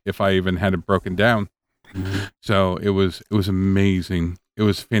shop if I even had it broken down. Mm-hmm. So it was amazing. It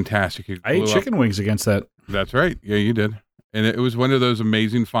was fantastic. I ate chicken wings against that. That's right. Yeah, you did. And it was one of those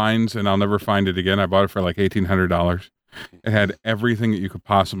amazing finds, and I'll never find it again. I bought it for like $1,800. It had everything that you could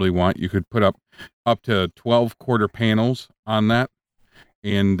possibly want. You could put up to 12 quarter panels on that,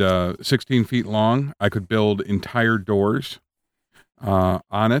 and 16 feet long. I could build entire doors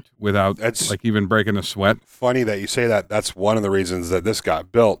on it without even breaking a sweat. Funny that you say that. That's one of the reasons that this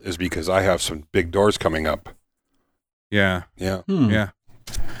got built, is because I have some big doors coming up. Yeah. Yeah. Yeah.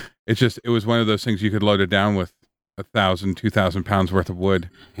 It was one of those things you could load it down with 1,000, 2,000 pounds worth of wood,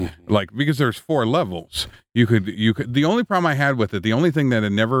 like, because there's 4 levels. You could. The only problem I had with it, the only thing that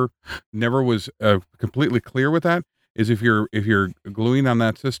it never was completely clear with that, is if you're gluing on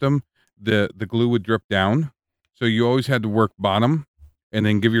that system, the glue would drip down, so you always had to work bottom, and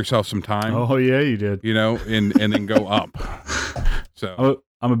then give yourself some time. Oh yeah, you did. You know, and then go up. So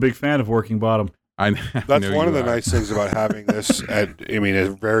I'm a big fan of working bottom. That's one of the nice things about having this at, I mean, a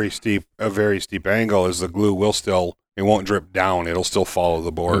very steep angle, is the glue it won't drip down. It'll still follow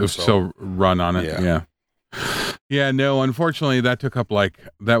the board. It'll still run on it. Yeah. No, unfortunately that took up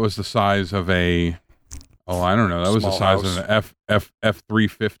that was the size of I don't know. That was the size of an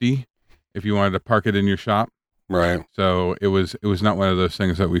F350 if you wanted to park it in your shop. Right. So it was not one of those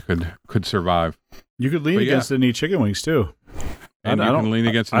things that we could survive. You could lean against it and eat chicken wings too. And you can lean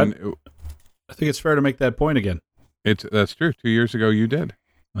against it. I think it's fair to make that point again. That's true. 2 years ago, you did.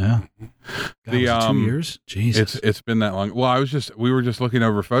 Yeah. God, 2 years? Jesus. It's been that long. Well, we were just looking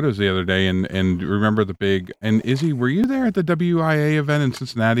over photos the other day and remember and Izzy, were you there at the WIA event in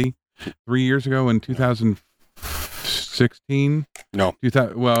Cincinnati 3 years ago in 2016? No.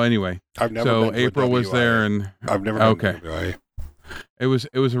 Well, anyway. I've never been to April was there, and I've never been to WIA. It was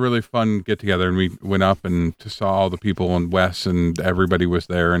a really fun get together, and we went up and saw all the people in Wes, and everybody was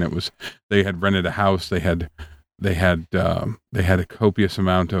there, and they had rented a house. They had a copious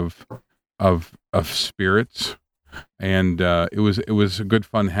amount of spirits, and it was a good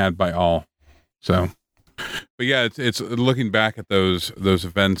fun had by all. So, but yeah, it's looking back at those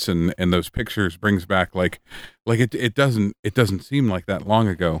events and those pictures brings back it doesn't seem like that long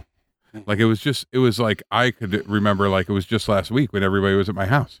ago. Like it was like I could remember like it was just last week when everybody was at my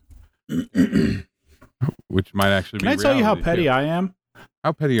house, which might actually be. Can I tell you how petty too. I am?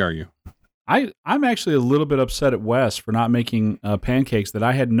 How petty are you? I'm actually a little bit upset at Wes for not making pancakes that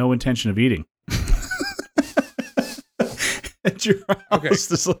I had no intention of eating. At your house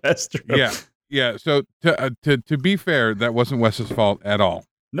this last trip. Yeah. So to be fair, that wasn't Wes's fault at all.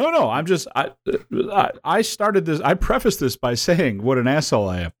 No. I'm just I started this. I prefaced this by saying what an asshole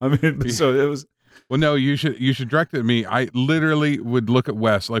I am. I mean, so it was. Well, no, you should direct it to me. I literally would look at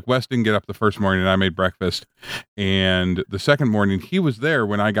Wes. Like Wes didn't get up the first morning, and I made breakfast. And the second morning, he was there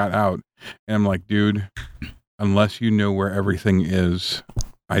when I got out, and I'm like, dude, unless you know where everything is,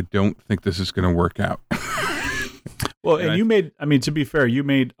 I don't think this is going to work out. Well, and you made, I mean, to be fair, you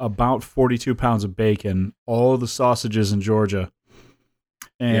made about 42 pounds of bacon, all of the sausages in Georgia,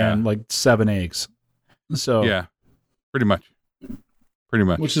 and like 7 eggs. So yeah, pretty much.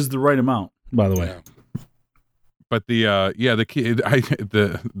 Which is the right amount, by the way. Yeah. But the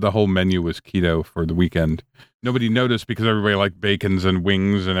whole menu was keto for the weekend. Nobody noticed because everybody liked bacons and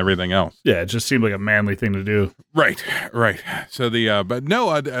wings and everything else. Yeah, it just seemed like a manly thing to do. Right. So but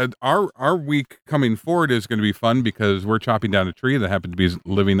no, our week coming forward is going to be fun because we're chopping down a tree that happened to be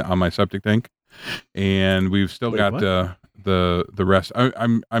living on my septic tank, and we've still got the rest.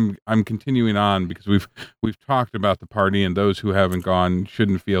 I'm continuing on because we've talked about the party, and those who haven't gone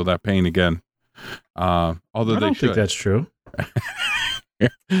shouldn't feel that pain again. Although I don't think that's true.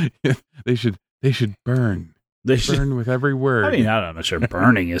 They should burn. They should burn with every word. I mean, I'm not sure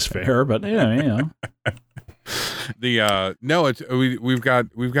burning is fair, but you know. We've got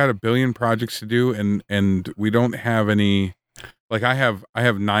a billion projects to do, and we don't have any. Like I have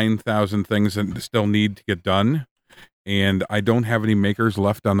 9,000 things that still need to get done, and I don't have any makers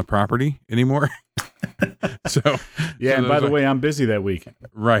left on the property anymore. And by the way, I'm busy that week.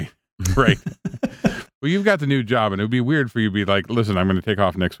 Right. Well, you've got the new job, and it would be weird for you to be like, listen, I'm going to take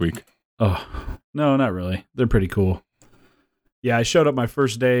off next week. Oh, no, not really. They're pretty cool. Yeah, I showed up my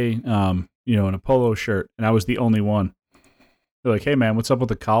first day, in a polo shirt, and I was the only one. They're like, hey, man, what's up with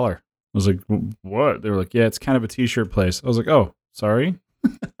the collar? I was like, what? They were like, yeah, it's kind of a T-shirt place. I was like, oh, sorry.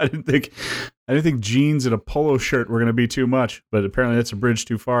 I didn't think jeans and a polo shirt were going to be too much, but apparently that's a bridge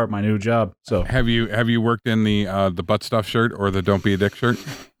too far at my new job. So have you worked in the butt stuff shirt or the don't be a dick shirt?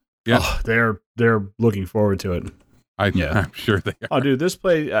 Yeah, they're looking forward to it. I'm sure they are. Oh, dude, this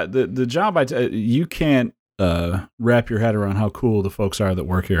place, the job you can't wrap your head around how cool the folks are that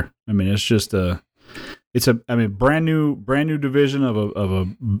work here. I mean, it's just brand new division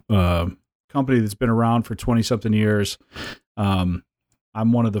of a company that's been around for 20 something years.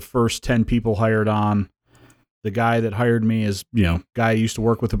 I'm one of the first 10 people hired on. The guy that hired me is, guy I used to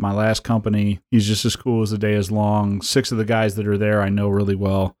work with at my last company. He's just as cool as the day is long. 6 of the guys that are there I know really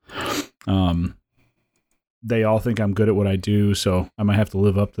well. They all think I'm good at what I do, so I might have to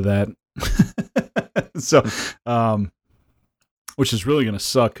live up to that. So, which is really going to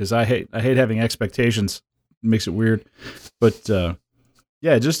suck because I hate having expectations. It makes it weird. But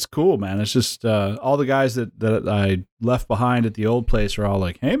yeah, just cool, man. It's just all the guys that I left behind at the old place are all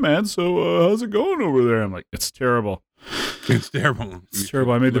like, hey, man, so how's it going over there? I'm like, it's terrible. It's terrible. It's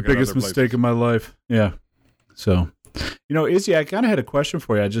terrible. I made the biggest mistake of my life. Yeah. So, Izzy, I kind of had a question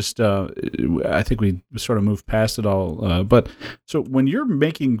for you. I just, I think we sort of moved past it all. But so when you're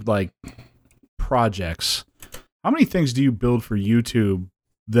making like projects, how many things do you build for YouTube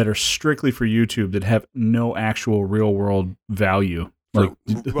that are strictly for YouTube that have no actual real world value?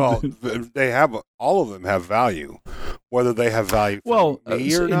 Well, they have, all of them have value. Whether they have value for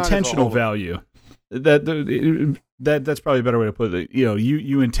me or not, intentional value. That's probably a better way to put it.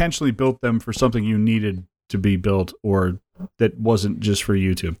 You intentionally built them for something you needed to be built, or that wasn't just for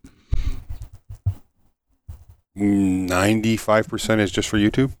YouTube. 95% is just for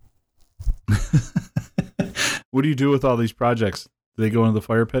YouTube. What do you do with all these projects? Do they go into the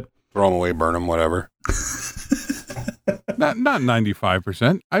fire pit? Throw them away, burn them, whatever. Not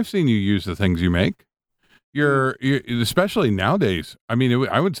 95%. I've seen you use the things you make. You're especially nowadays. I mean,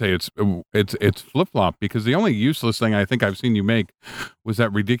 I would say it's flip flop because the only useless thing I think I've seen you make was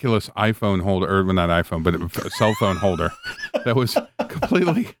that ridiculous iPhone holder, or not iPhone, but a cell phone holder that was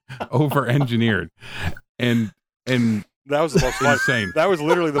completely over engineered, and that was the most fun. Insane. That was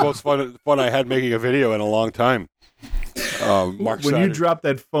literally the most fun I had making a video in a long time. Mark, when you dropped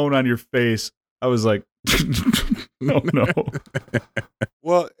that phone on your face, I was like, no.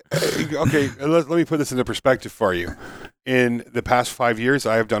 Well, okay, let me put this into perspective for you. In the past 5 years,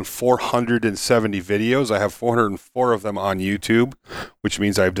 I have done 470 videos. I have 404 of them on YouTube, which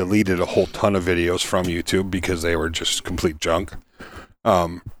means I've deleted a whole ton of videos from YouTube because they were just complete junk.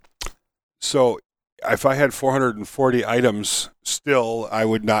 So if I had 440 items still, I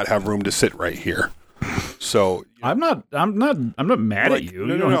would not have room to sit right here. So I'm not mad at you.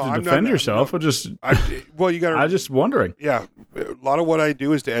 You don't have to defend yourself. I'm just wondering. Yeah, a lot of what I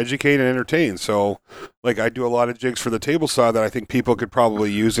do is to educate and entertain. So, like, I do a lot of jigs for the table saw that I think people could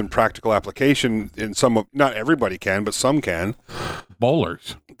probably use in practical application. In not everybody can, but some can.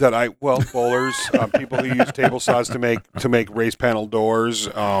 Bowlers. Bowlers, people who use table saws to make raised panel doors.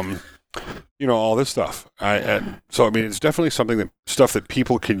 all this stuff. So I mean, it's definitely stuff that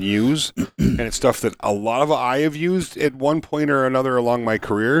people can use, and it's stuff that a lot of I have used at one point or another along my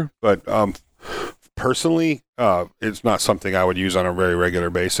career. But personally, it's not something I would use on a very regular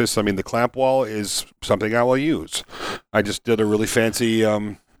basis. I mean, the clamp wall is something I will use. I just did a really fancy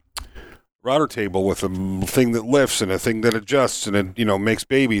router table with a thing that lifts and a thing that adjusts and it makes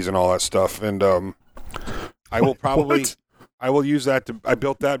babies and all that stuff. And I will probably. What? I will use that I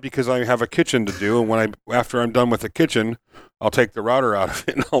built that because I have a kitchen to do, and after I'm done with the kitchen, I'll take the router out of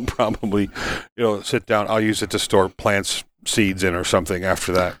it and I'll probably, sit down. I'll use it to store plants, seeds in or something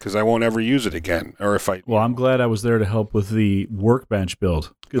after that, because I won't ever use it again. Or if I, well, I'm glad I was there to help with the workbench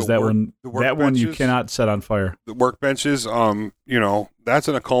build, because that one you cannot set on fire. The workbenches, that's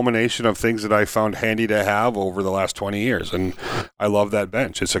a culmination of things that I found handy to have over the last 20 years, and I love that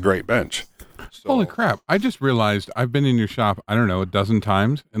bench. It's a great bench. So. Holy crap. I just realized I've been in your shop, I don't know, a dozen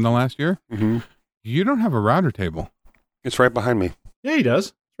times in the last year. Mm-hmm. You don't have a router table. It's right behind me. Yeah, he does.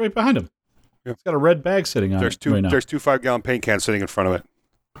 It's right behind him. Yeah. It's got a red bag sitting on it right now. There's 2 5-gallon paint cans sitting in front of it.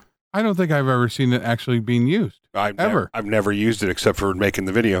 I don't think I've ever seen it actually being used. I've never used it except for making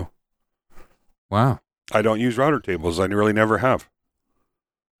the video. Wow. I don't use router tables. I really never have.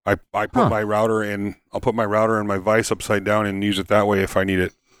 I put my router in. I'll put my router and my vise upside down and use it that way if I need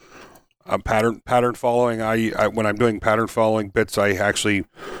it. Pattern following. I when I'm doing pattern following bits, I actually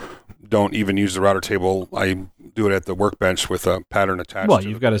don't even use the router table. I do it at the workbench with a pattern attached. Well,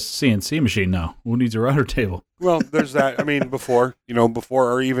 you've got a CNC machine now. Who needs a router table? Well, there's that. I mean, before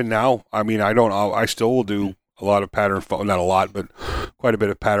or even now. I mean, I still will do a lot of not a lot, but quite a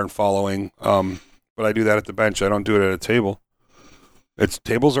bit of pattern following. But I do that at the bench. I don't do it at a table.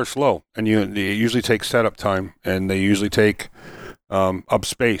 Tables are slow, and they usually take setup time, and they usually take up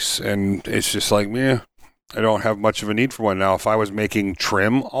space, and it's just like, I don't have much of a need for one now. If I was making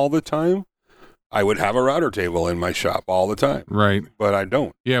trim all the time, I would have a router table in my shop all the time. Right. But I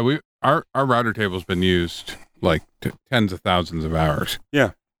don't. Yeah, our router table's been used like tens of thousands of hours.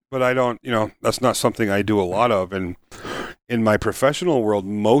 Yeah, but I don't, that's not something I do a lot of. And in my professional world,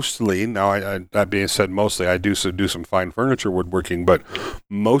 mostly, now that being said, mostly I do some fine furniture woodworking, but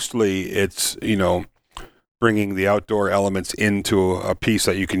mostly it's, bringing the outdoor elements into a piece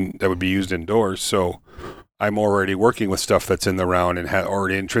that would be used indoors. So I'm already working with stuff that's in the round and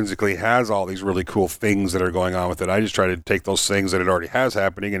already intrinsically has all these really cool things that are going on with it. I just try to take those things that it already has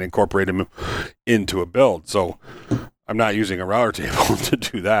happening and incorporate them into a build. So I'm not using a router table to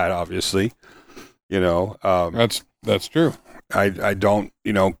do that, obviously. That's true. I don't,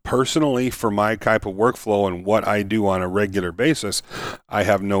 personally, for my type of workflow and what I do on a regular basis, I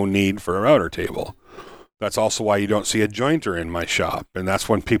have no need for a router table. That's also why you don't see a jointer in my shop. And that's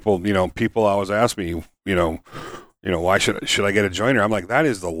when people always ask me, why should I get a jointer? I'm like, that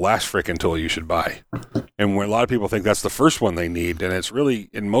is the last frickin' tool you should buy. And when a lot of people think that's the first one they need, and it's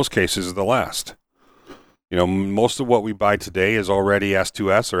really, in most cases, the last. Most of what we buy today is already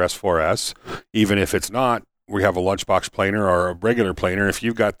S2S or S4S. Even if it's not, we have a lunchbox planer or a regular planer. If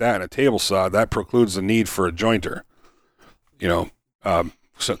you've got that and a table saw, that precludes the need for a jointer.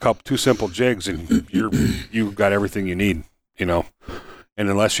 So two simple jigs and you've got everything you need, And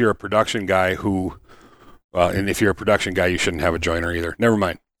unless you're a production guy and if you're a production guy, you shouldn't have a joiner either. Never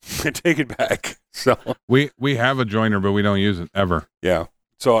mind. Take it back. So we have a joiner, but we don't use it ever. Yeah.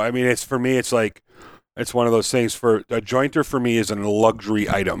 So, I mean, it's one of those things. For a jointer for me is a luxury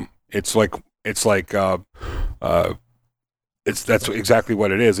item. That's exactly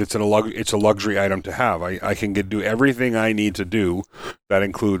what it is. It's a luxury item to have. I can do everything I need to do. That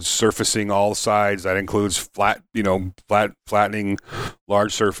includes surfacing all sides. That includes flattening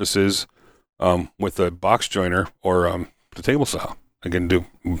large surfaces with a box joiner or the table saw. I can do,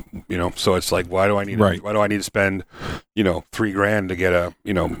 So it's like, why do I need to spend, $3,000 to get a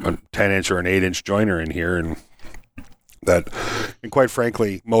 10-inch or an 8-inch joiner in here? And quite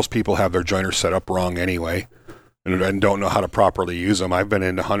frankly, most people have their joiners set up wrong anyway. And don't know how to properly use them. I've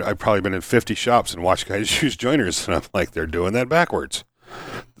probably been in 50 shops and watched guys use joiners, and I'm like, they're doing that backwards.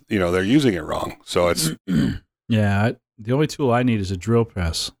 They're using it wrong. So it's yeah. The only tool I need is a drill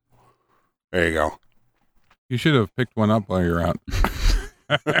press. There you go. You should have picked one up while you're out.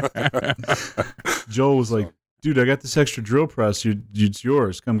 Joel was like, dude, I got this extra drill press. It's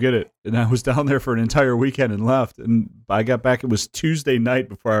yours. Come get it. And I was down there for an entire weekend and left. And I got back. It was Tuesday night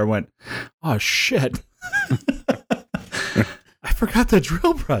before I went, oh, shit. I forgot the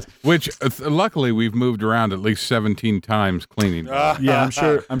drill press. Which luckily we've moved around at least 17 times cleaning. Yeah,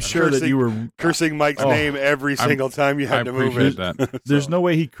 I'm sure that you were cursing Mike's name every single time you had to move it. That. There's no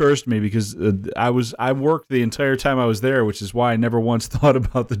way he cursed me because I worked the entire time I was there, which is why I never once thought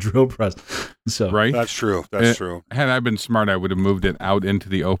about the drill press. So right, that's true. That's true. Had I been smart, I would have moved it out into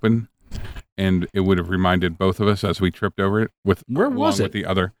the open, and it would have reminded both of us as we tripped over it. Where was it? With the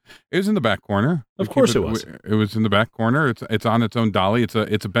other, it was in the back corner. Of course, it was. It was in the back corner. It's on its own dolly. It's a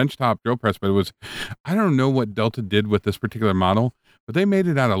benchtop drill press, but it was. I don't know what Delta did with this particular model, but they made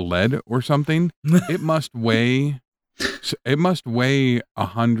it out of lead or something. It must weigh. It must weigh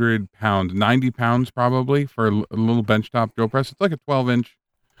 100 pounds, 90 pounds probably for a little benchtop drill press. It's like a 12-inch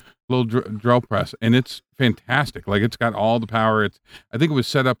little drill press, and it's fantastic. Like it's got all the power. I think it was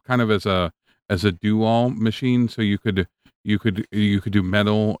set up kind of as a dual machine, so you could do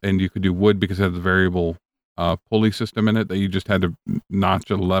metal and you could do wood because it has a variable pulley system in it that you just had to notch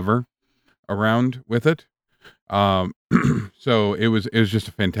a lever around with it. So it was just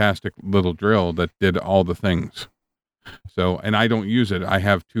a fantastic little drill that did all the things. So, and I don't use it. I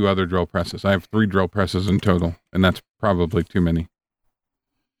have 2 other drill presses. I have 3 drill presses in total, and that's probably too many.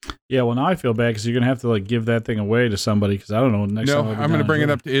 Yeah, well, now I feel bad because you're going to have to like give that thing away to somebody because I don't know. Next time I'm going to bring it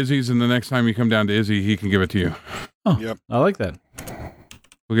up to Izzy's, and the next time you come down to Izzy, he can give it to you. Oh, yep. I like that.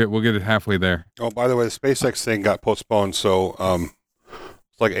 We'll get it halfway there. Oh, by the way, the SpaceX thing got postponed, so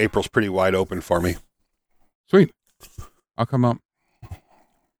it's like April's pretty wide open for me. Sweet. I'll come up.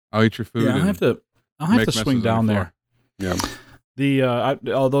 I'll eat your food. Yeah, I'll have to swing down there. Yeah.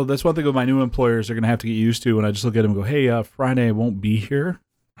 Although that's one thing with my new employers they're going to have to get used to, and I just look at them and go, hey, Friday I won't be here.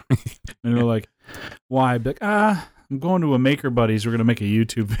 And they're like, why? I'd be like, I'm going to a Maker Buddies. We're going to make a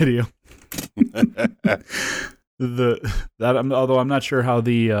YouTube video. Although I'm not sure how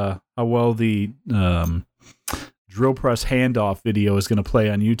well the drill press handoff video is going to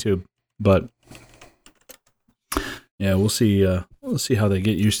play on YouTube, but yeah, we'll see. We'll see how they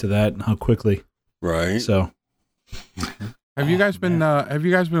get used to that and how quickly. Right. So, have you guys been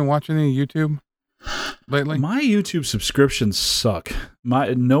watching any YouTube lately? My YouTube subscriptions suck.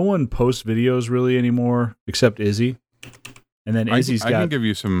 No one posts videos really anymore except Izzy, and then I can give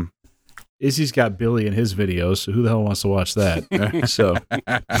you some. Izzy's got Billy in his videos, so who the hell wants to watch that?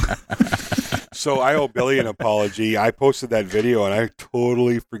 So I owe Billy an apology. I posted that video and I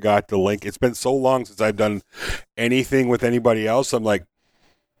totally forgot to link. It's been so long since I've done anything with anybody else. I'm like,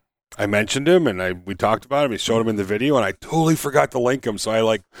 I mentioned him and we talked about him. He showed him in the video and I totally forgot to link him. So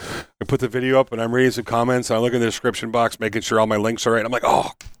I put the video up and I'm reading some comments and I look in the description box, making sure all my links are right. And I'm like,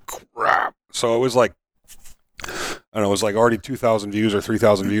 oh crap. So it was like, I don't know, it was like already 2,000 views or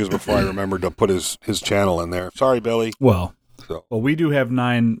 3,000 views before I remembered to put his channel in there. Sorry, Billy. Well, we do have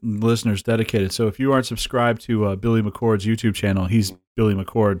 9 listeners dedicated. So if you aren't subscribed to Billy McCord's YouTube channel, he's Billy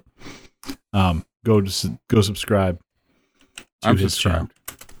McCord. Go subscribe to his channel.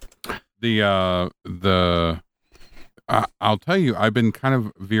 I'll tell you, I've been kind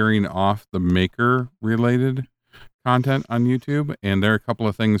of veering off the maker related content on YouTube, and there are a couple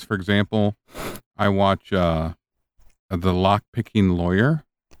of things. For example, I watch the lock-picking lawyer,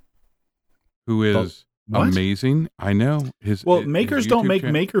 who is amazing. I know makers don't make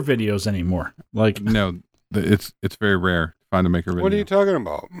maker videos anymore. Like no, it's very rare to find a maker video. What are you talking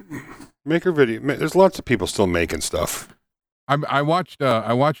about? Maker video. There's lots of people still making stuff. I watched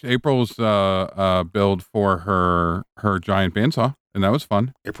April's build for her giant bandsaw, and that was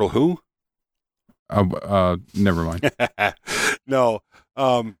fun. April who? Never mind. No.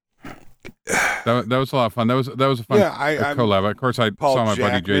 That was a lot of fun. That was a fun collab. Of course, I saw my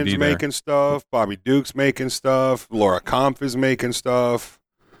buddy JD there. Making stuff. Bobby Duke's making stuff. Laura Kampf is making stuff.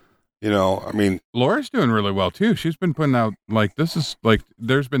 Laura's doing really well too. She's been putting out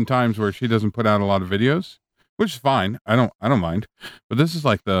there's been times where she doesn't put out a lot of videos, which is fine. I don't mind. But this is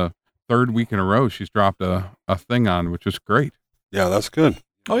like the 3rd week in a row she's dropped a thing on, which is great. Yeah, that's good.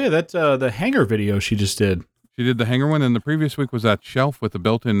 Oh yeah, that's the hanger video she just did. She did the hanger one, and the previous week was that shelf with the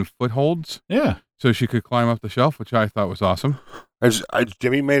built-in footholds. Yeah. So she could climb up the shelf, which I thought was awesome. Has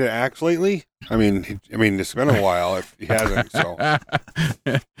Jimmy made an axe lately? I mean, it's been a while if he hasn't. So.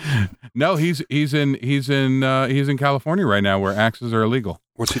 No, he's in California right now, where axes are illegal.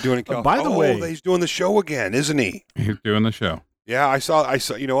 What's he doing in California? By the way, he's doing the show again, isn't he? He's doing the show. Yeah, I saw.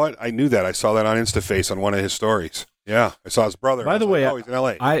 You know what? I knew that. I saw that on InstaFace on one of his stories. Yeah, I saw his brother. By the way, he's in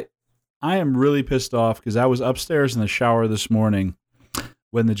LA. I am really pissed off because I was upstairs in the shower this morning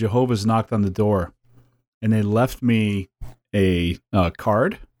when the Jehovah's knocked on the door, and they left me a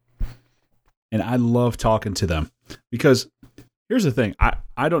card, and I love talking to them because Here's the thing.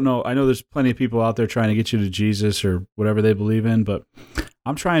 I don't know. I know there's plenty of people out there trying to get you to Jesus or whatever they believe in, but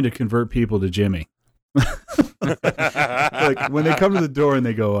I'm trying to convert people to Jimmy. Like when they come to the door and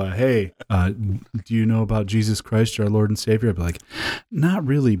they go, hey, do you know about Jesus Christ, our Lord and Savior? I'd be like, not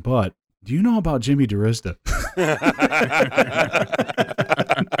really, but do you know about Jimmy DiRista?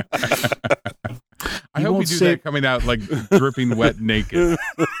 I hope you do that coming out like dripping wet naked.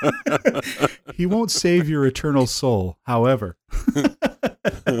 He won't save your eternal soul. However,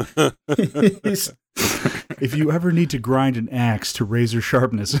 if you ever need to grind an axe to razor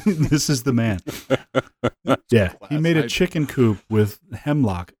sharpness, this is the man. Yeah, he made a chicken coop with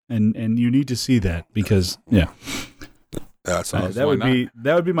hemlock, and you need to see that because That's awesome.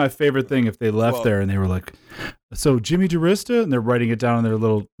 that would be my favorite thing if they left there and they were like, so Jimmy DiRista, and they're writing it down on their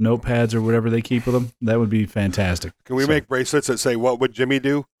little notepads or whatever they keep with them. That would be fantastic. Can we make bracelets that say, what would Jimmy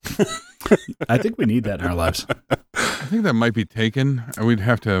do? I think we need that in our lives. I think that might be taken. We'd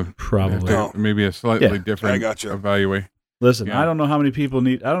have to maybe a slightly different evaluate. Listen, I don't know how many people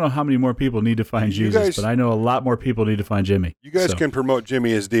need. I don't know how many more people need to find Jesus, but I know a lot more people need to find Jimmy. You guys can promote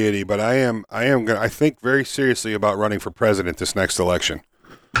Jimmy as deity, but I think very seriously about running for president this next election.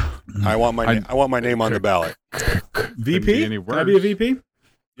 I want my name on the ballot. VP? Can I be a VP?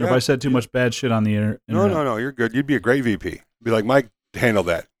 Or if I said too much bad shit on the internet? No, you're good. You'd be a great VP. Be like, Mike, handle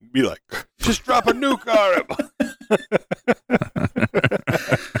that. Be like, just drop a nuke on him.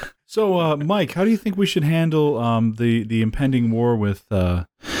 So, Mike, how do you think we should handle the impending war with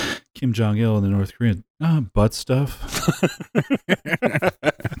Kim Jong-il and the North Koreans? Butt stuff.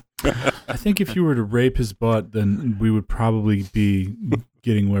 I think if you were to rape his butt, then we would probably be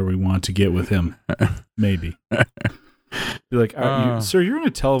getting where we want to get with him. Maybe. Be like, sir, you're in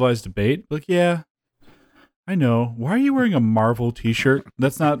a televised debate? Like, yeah, I know. Why are you wearing a Marvel T-shirt?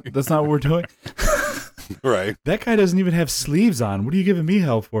 That's not what we're doing. Right. That guy doesn't even have sleeves on. What are you giving me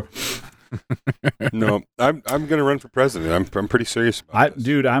hell for? No, I'm going to run for president. I'm pretty serious about this.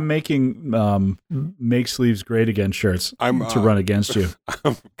 Dude, I'm making make sleeves great again shirts to run against you.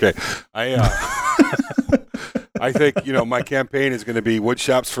 Okay. I think, my campaign is going to be wood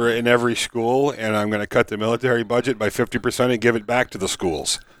shops in every school, and I'm going to cut the military budget by 50% and give it back to the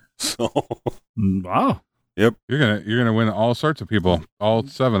schools. So, wow. Yep. You're gonna win all sorts of people, all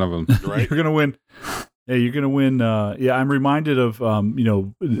 7 of them. Right. You're gonna win. Yeah, you're gonna win. I'm reminded of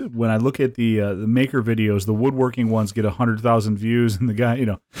when I look at the maker videos, the woodworking ones get 100,000 views, and the guy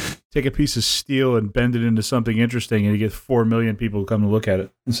take a piece of steel and bend it into something interesting, and you get 4 million people come to look at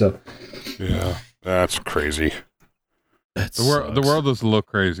it. And so, yeah, that's crazy. The world is a little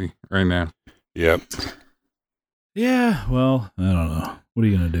crazy right now. Yep. Yeah. Well, I don't know. What are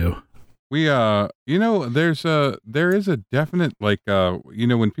you gonna do? We there is a definite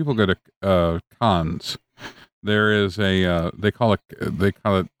when people go to cons, there is they call it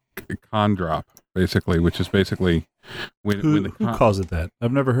con drop basically, which is basically who calls it that?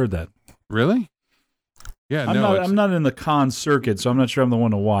 I've never heard that. Really? Yeah, I'm not in the con circuit, so I'm not sure I'm the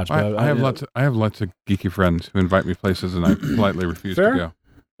one to watch. But I have lots of geeky friends who invite me places, and I politely refuse to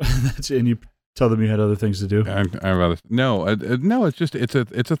go. And you tell them you had other things to do. No, it's just it's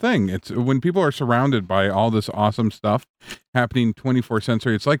a thing. It's when people are surrounded by all this awesome stuff happening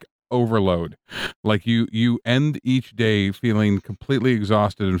 24/7. It's like overload. Like you end each day feeling completely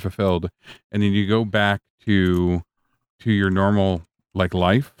exhausted and fulfilled, and then you go back to your normal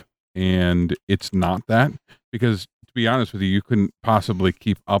life, and it's not that, because to be honest with you, you couldn't possibly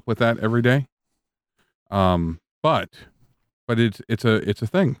keep up with that every day. But it's a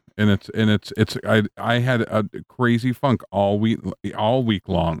thing, and it's I had a crazy funk all week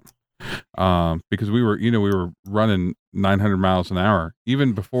long, because we were running 900 miles an hour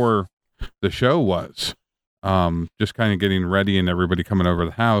even before the show was, just kind of getting ready and everybody coming over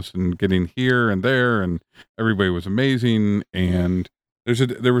the house and getting here and there, and everybody was amazing, and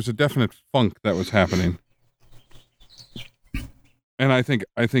there was a definite funk that was happening. And I think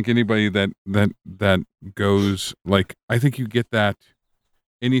anybody that goes, I think you get that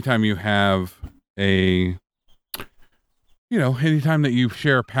anytime you have anytime that you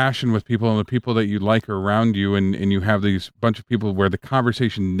share a passion with people and the people that you like are around you, and you have these bunch of people where the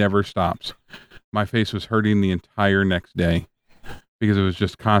conversation never stops. My face was hurting the entire next day because it was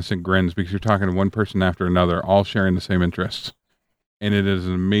just constant grins, because you're talking to one person after another, all sharing the same interests. And it is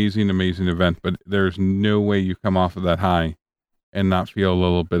an amazing, amazing event, but there's no way you come off of that high and not feel a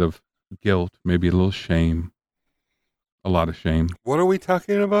little bit of guilt, maybe a little shame, a lot of shame. What are we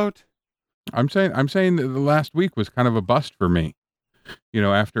talking about? I'm saying that the last week was kind of a bust for me.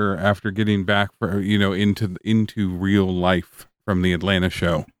 After getting back into real life from the Atlanta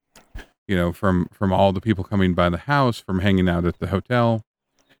show. from all the people coming by the house, from hanging out at the hotel.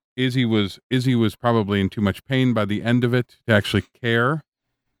 Izzy was probably in too much pain by the end of it to actually care.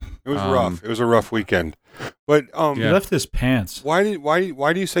 It was rough. It was a rough weekend. But he left his pants. Why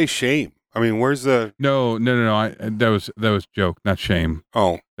do you say shame? I mean, where's the No. That was joke, not shame.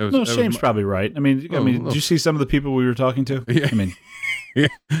 Oh. Shame's probably right. I mean, did you see some of the people we were talking to? Yeah. I mean, yeah,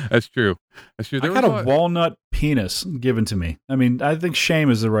 that's true. I got a walnut penis given to me. I mean, I think shame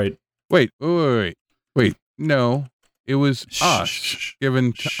is the right. Wait. No, it was us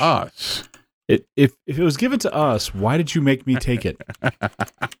given to us. If it was given to us, why did you make me take it?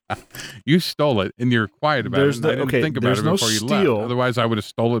 You stole it, and you're quiet about it. I didn't think about it before you left. Otherwise, I would have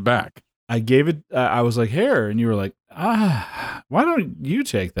stole it back. I gave it. I was like, "Here," and you were like, why don't you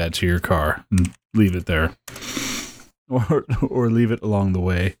take that to your car and leave it there, or leave it along the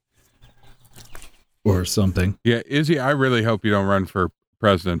way, or something." Yeah, Izzy, I really hope you don't run for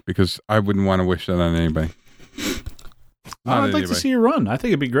president because I wouldn't want to wish that on anybody. I'd like to see you run. I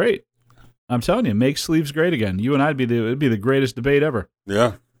think it'd be great. I'm telling you, make sleeves great again. You and it'd be the greatest debate ever.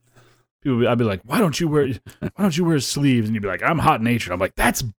 Yeah. I'd be like, why don't you wear sleeves? And you'd be like, I'm hot natured. I'm like,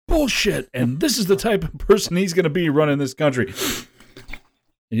 that's bullshit. And this is the type of person he's going to be running this country.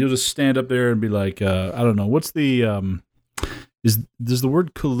 And you'll just stand up there and be like, I don't know, what's the does the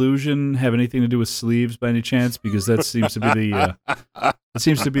word collusion have anything to do with sleeves by any chance? Because that seems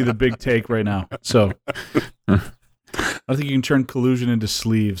to be the big take right now. So I think you can turn collusion into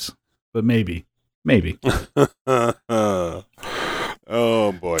sleeves. But maybe.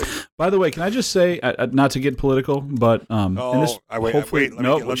 Oh boy! By the way, can I just say, not to get political, but wait. Let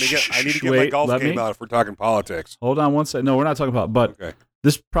me get my golf game out if we're talking politics. Hold on one second. No, we're not talking about. But okay.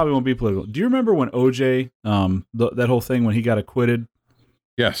 This probably won't be political. Do you remember when OJ, that whole thing when he got acquitted?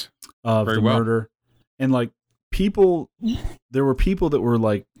 Yes. Of the murder, and like there were people that were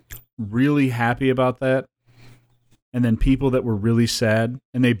like really happy about that. And then people that were really sad,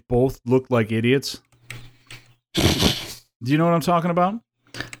 and they both looked like idiots. Do you know what I'm talking about?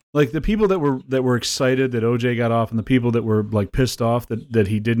 Like the people that were excited that OJ got off, and the people that were like pissed off that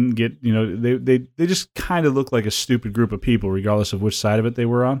he didn't get. They just kind of look like a stupid group of people, regardless of which side of it they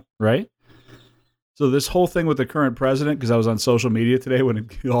were on, right? So this whole thing with the current president, because I was on social media today when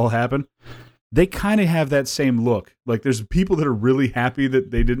it all happened, they kind of have that same look. Like there's people that are really happy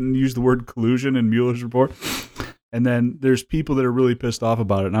that they didn't use the word collusion in Mueller's report. And then there's people that are really pissed off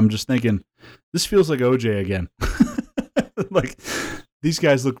about it. And I'm just thinking, this feels like OJ again. Like these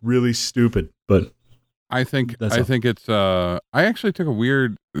guys look really stupid, but I think it's I actually took a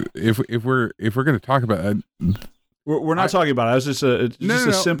weird if we're going to talk about it, we're not talking about it. It's just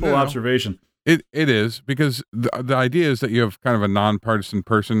a simple observation. It is because the idea is that you have kind of a nonpartisan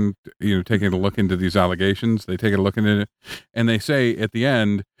person, taking a look into these allegations. They take a look into it and they say at the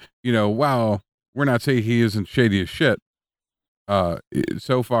end, wow, we're not saying he isn't shady as shit.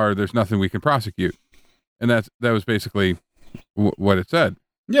 So far, there's nothing we can prosecute, and that was basically what it said.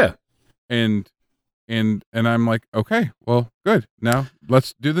 Yeah, and I'm like, okay, well, good. Now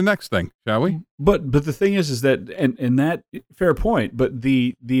let's do the next thing, shall we? But the thing is that and that fair point. But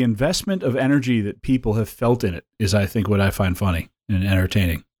the investment of energy that people have felt in it is, I think, what I find funny and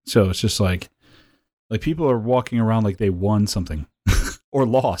entertaining. So it's just like people are walking around like they won something or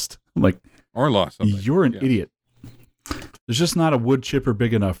lost. I'm like. Or lost something. You're an idiot. There's just not a wood chipper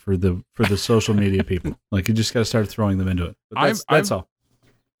big enough for the social media people. Like you just got to start throwing them into it. But that's all.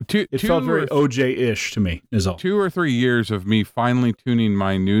 It felt very OJ-ish to me. Is all. 2 or 3 years of me finally tuning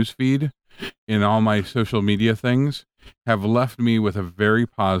my news feed in all my social media things have left me with a very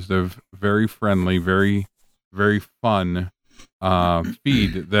positive, very friendly, very, very fun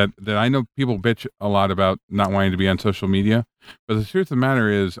feed that I know people bitch a lot about not wanting to be on social media, but the truth of the matter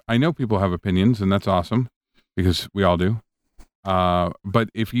is I know people have opinions, and that's awesome because we all do. But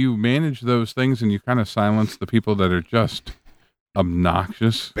if you manage those things and you kind of silence the people that are just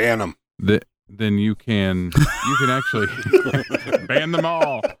obnoxious, ban them. Then you can actually ban them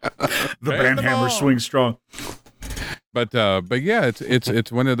all. The ban hammer swings strong. But yeah,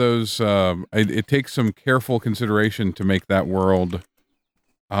 it's one of those. It takes some careful consideration to make that world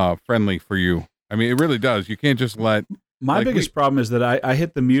friendly for you. I mean, it really does. You can't just let. My biggest problem is that I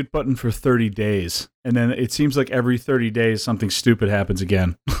hit the mute button for 30 days, and then it seems like every 30 days something stupid happens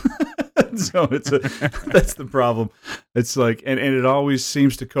again. So that's the problem. It's like, and it always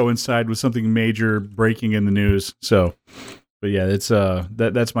seems to coincide with something major breaking in the news. So. But yeah, it's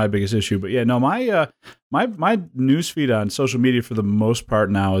that's my biggest issue. But yeah, no, my news feed on social media for the most part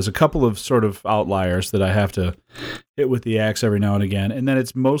now is a couple of sort of outliers that I have to hit with the axe every now and again, and then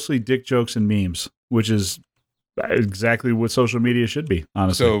it's mostly dick jokes and memes, which is exactly what social media should be,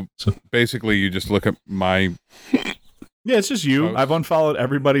 honestly. So basically, you just look at my. Yeah, it's just you. Post. I've unfollowed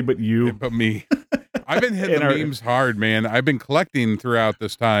everybody but you. But me. I've been hitting the memes hard, man. I've been collecting throughout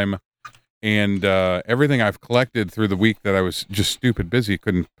this time, and everything I've collected through the week that I was just stupid busy,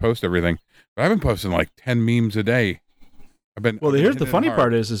 couldn't post everything. But I've been posting like 10 memes a day. Here's the funny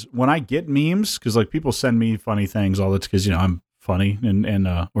part is when I get memes, because like people send me funny things all that's because I'm funny and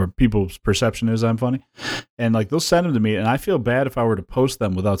or people's perception is I'm funny, and like they'll send them to me, and I feel bad if I were to post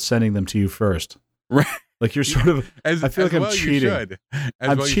them without sending them to you first. Right. Like you're sort of, I feel like I'm cheating.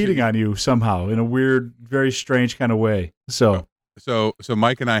 I'm cheating on you somehow in a weird, very strange kind of way. So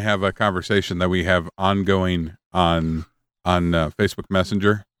Mike and I have a conversation that we have ongoing on Facebook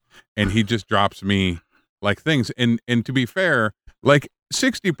Messenger, and he just drops me like things. And to be fair, like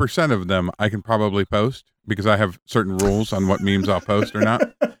 60% of them I can probably post because I have certain rules on what memes I'll post or not.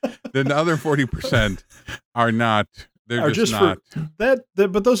 Then the other 40% are not. They're just not. But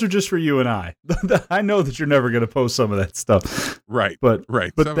those are just for you and I. I know that you're never going to post some of that stuff. Right. But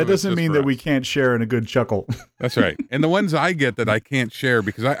right. But that doesn't mean that we can't share in a good chuckle. That's right. And the ones I get that I can't share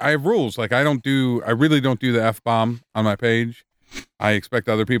because I have rules. Like I really don't do the F-bomb on my page. I expect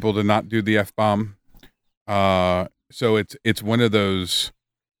other people to not do the F-bomb. So it's one of those,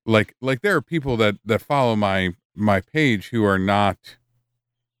 like there are people that follow my page who are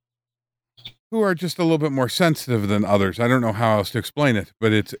just a little bit more sensitive than others. I don't know how else to explain it,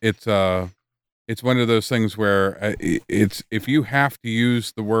 but it's one of those things where it's if you have to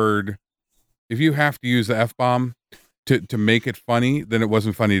use the F-bomb to make it funny, then it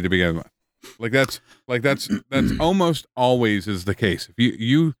wasn't funny to begin with. That's almost always is the case. If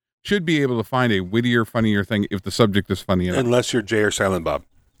you should be able to find a wittier, funnier thing if the subject is funny enough. Unless you're Jay or Silent Bob.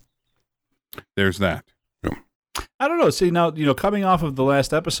 There's that. I don't know. See, now, coming off of the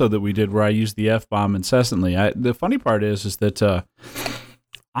last episode that we did where I used the F-bomb incessantly, the funny part is that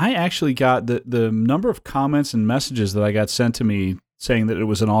I actually got the number of comments and messages that I got sent to me saying that it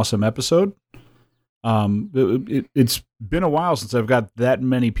was an awesome episode. It's been a while since I've got that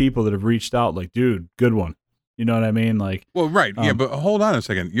many people that have reached out like, dude, good one. You know what I mean? Like, well, right. Yeah. But hold on a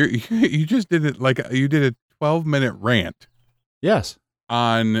second. You just did it like you did a 12-minute rant. Yes.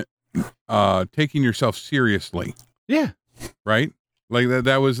 On taking yourself seriously. Yeah. Right? Like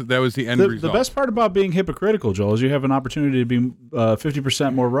that was the end result. The best part about being hypocritical, Joel, is you have an opportunity to be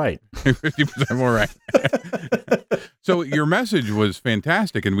 50% more right. 50% more right. So your message was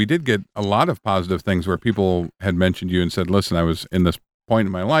fantastic, and we did get a lot of positive things where people had mentioned you and said, listen, I was in this point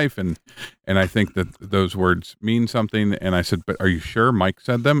in my life, and I think that those words mean something. And I said, but are you sure Mike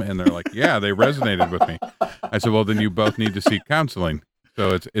said them? And they're like, yeah, they resonated with me. I said, well, then you both need to seek counseling.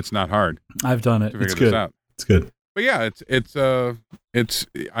 So it's not hard. I've done it. It's good. It's good. But yeah, it's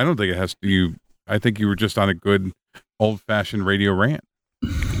I don't think it has to I think you were just on a good old fashioned radio rant.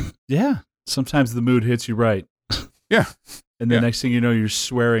 Yeah. Sometimes the mood hits you right. Yeah. And the next thing you know, you're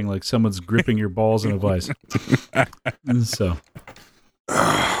swearing like someone's gripping your balls in a vice. So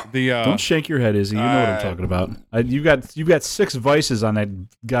don't shake your head, Izzy. You know what I'm talking about. You've got 6 vices on that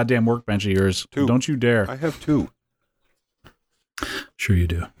goddamn workbench of yours. 2. Don't you dare. I have 2. Sure you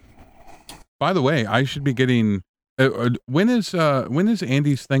do. By the way, I should be getting. When is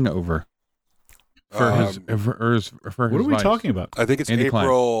Andy's thing over? For his what are we talking about? I think it's Andy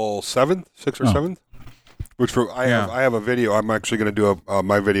April 7th, 6th or 7th. Which I have a video. I'm actually going to do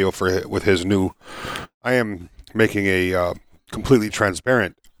my video with his new. I am making a completely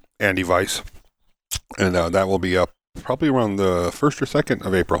transparent Andy Vice, and that will be up probably around the 1st or 2nd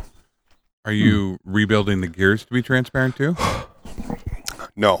of April. Are you rebuilding the gears to be transparent too?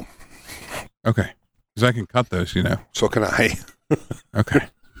 No. Okay. Because I can cut those, So can I. Okay.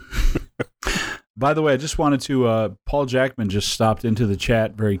 By the way, I just wanted to, Paul Jackman just stopped into the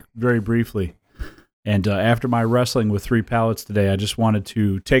chat very, very briefly. And after my wrestling with 3 pallets today, I just wanted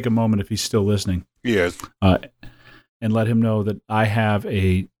to take a moment, if he's still listening. Yes. And let him know that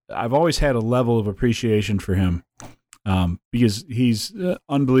I've always had a level of appreciation for him. Because he's an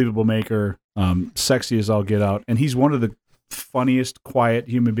unbelievable maker, sexy as all get out. And he's one of the funniest, quiet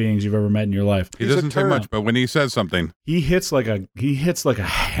human beings you've ever met in your life. He doesn't say much, but when he says something, he hits like a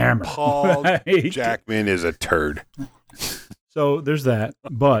hammer. Paul Jackman is a turd. So there's that.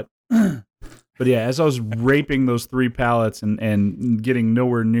 But yeah, as I was raping those 3 pallets and getting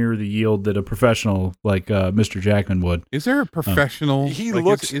nowhere near the yield that a professional like Mr. Jackman would. Is there a professional? He like,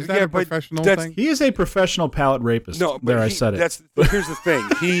 looks. Is that a professional thing? He is a professional pallet rapist. No, but I said it. Here's the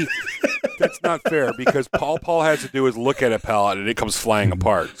thing. That's not fair because Paul has to do is look at a pallet and it comes flying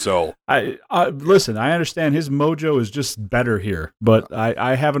apart. So I listen. I understand his mojo is just better here, but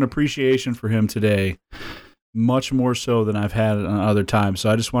I have an appreciation for him today much more so than I've had on other times. So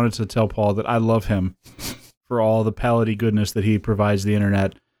I just wanted to tell Paul that I love him for all the pallety goodness that he provides the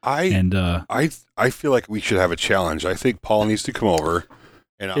internet. I feel like we should have a challenge. I think Paul needs to come over.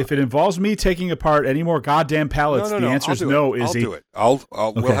 And if it involves me taking apart any more goddamn pallets, the answer is no, Izzy. I'll do it.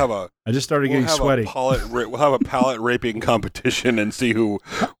 Okay. We'll have a. I just started getting sweaty. We'll have a pallet raping competition and see who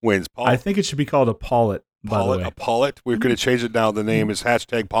wins. Paul, I think it should be called a pallet. By the way. A pallet. We're going to change it now. The name is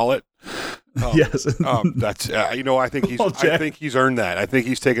 #pallet. Yes. That's I think he's earned that. I think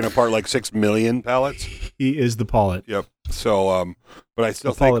he's taken apart like 6 million pallets. He is the pallet. Yep. So, but I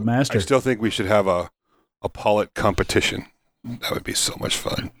still pallet master. I still think we should have a pallet competition. That would be so much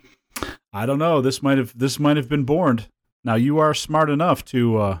fun. I don't know. This might have been born. Now you are smart enough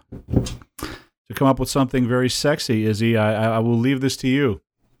to come up with something very sexy, Izzy. I will leave this to you.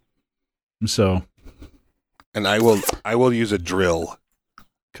 So. And I will use a drill.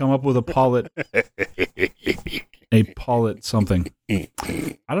 Come up with a pallet. A pallet something. I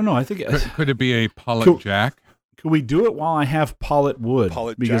don't know. I think could it be a pallet jack? Could we do it while I have pallet wood?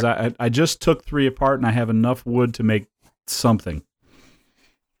 Because I just took 3 apart and I have enough wood to make something.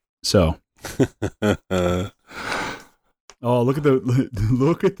 So. Oh, look at the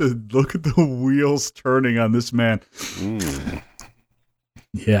wheels turning on this man.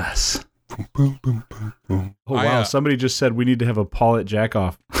 Yes. Oh wow! Somebody just said we need to have a pallet jack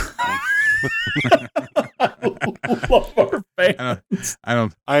off. Love our fans. I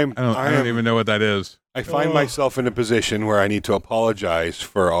don't even know what that is. I find myself in a position where I need to apologize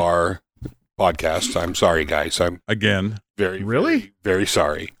for our podcast. I'm sorry, guys. I'm very, very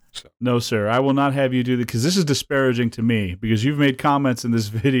sorry. So. No, sir. I will not have you do that because this is disparaging to me because you've made comments in this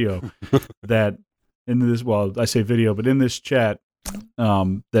video that in this, well, I say video, but in this chat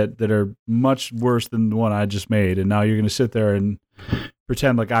that are much worse than the one I just made. And now you're going to sit there and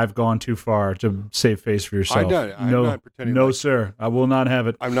pretend like I've gone too far to save face for yourself. I'm not pretending. No, sir. I will not have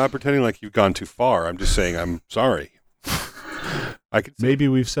it. I'm not pretending like you've gone too far. I'm just saying I'm sorry. Maybe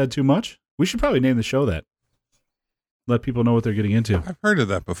we've said too much. We should probably name the show that. Let people know what they're getting into. I've heard of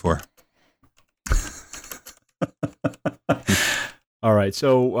that before. All right.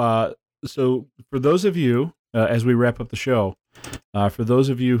 So for those of you, as we wrap up the show, for those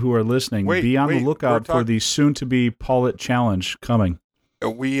of you who are listening, be on the lookout for the soon-to-be Pallet Challenge coming.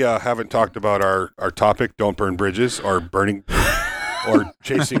 We haven't talked about our topic, don't burn bridges, or burning, or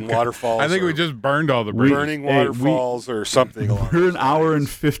chasing waterfalls. I think we just burned all the bridges. Burning waterfalls or something. We're an hour and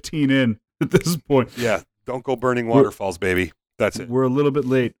 15 in at this point. Yeah. Don't go burning waterfalls, baby. That's it. We're a little bit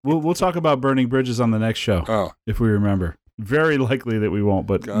late. We'll talk about burning bridges on the next show, if we remember. Very likely that we won't,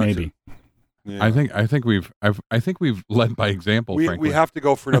 but maybe. Yeah. I think we've led by example. Frankly, we have to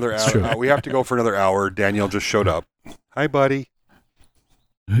go for another hour. We have to go for another hour. Daniel just showed up. Hi, buddy.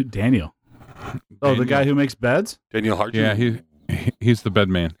 Daniel. Oh, the guy who makes beds. Daniel Hart. Yeah, he's the bed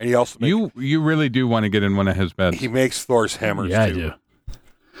man. And he also you really do want to get in one of his beds. He makes Thor's hammers. Yeah, too. I do.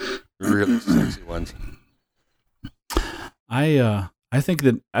 Really sexy ones. I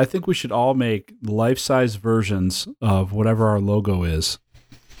think we should all make life-size versions of whatever our logo is.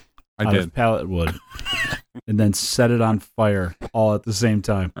 Out of pallet wood, and then set it on fire all at the same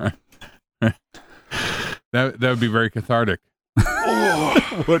time. That would be very cathartic,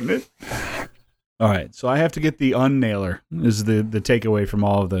 wouldn't it? All right, so I have to get the unnailer. Is the takeaway from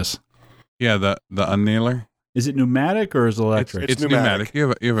all of this? Yeah, the unnailer. Is it pneumatic or is it electric? It's pneumatic.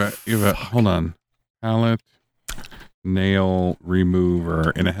 You have a hold on. Pallet nail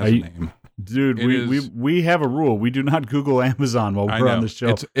remover, and it has a name. Dude, we have a rule. We do not Google Amazon while we're on the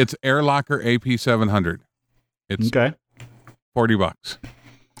show. It's Air Locker AP 700. It's okay. $40.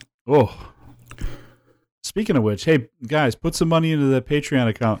 Oh. Speaking of which, hey guys, put some money into the Patreon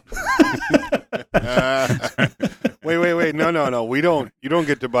account. Wait. No. You don't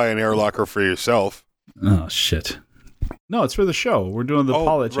get to buy an Air Locker for yourself. Oh shit. No, it's for the show. We're doing the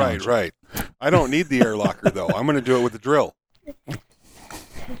pallet challenge. Right. I don't need the Air Locker though. I'm going to do it with the drill.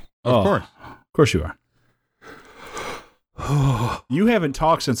 Of course you are. You haven't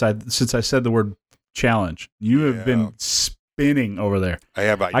talked since I said the word challenge. You have been spinning over there. I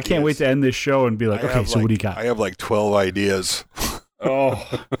have ideas. I can't wait to end this show and be like, okay, so what do you got? I have like 12 ideas. Oh.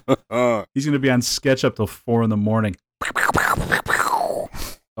 He's going to be on SketchUp till 4 a.m.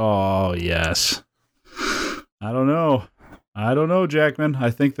 Oh, yes. I don't know, Jackman. I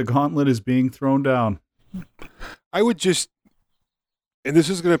think the gauntlet is being thrown down. I would just, and this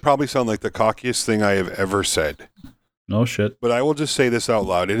is going to probably sound like the cockiest thing I have ever said. No shit. But I will just say this out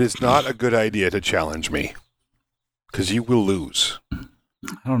loud. It is not a good idea to challenge me. Because you will lose. I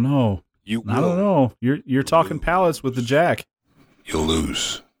don't know. You will. I don't know. You're talking pallets with the jack. You'll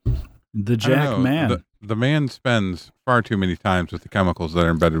lose. The I don't Jack know. Man. The man spends far too many times with the chemicals that are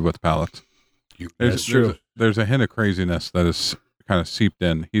embedded with pallets. That's true. There's a hint of craziness that is kind of seeped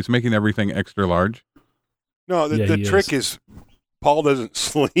in. He's making everything extra large. No, the trick is Paul doesn't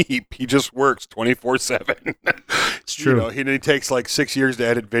sleep. He just works 24/7. It's true. He takes like 6 years to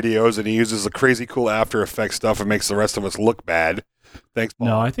edit videos, and he uses the crazy cool After Effects stuff and makes the rest of us look bad. Thanks, Paul.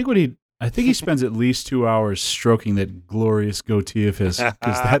 No, I think he spends at least 2 hours stroking that glorious goatee of his,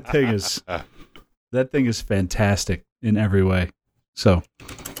 because that thing is fantastic in every way. So,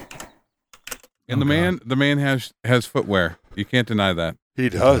 And the man has footwear. You can't deny that. He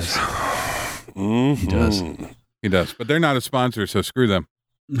does. He does. He does. But they're not a sponsor, so screw them.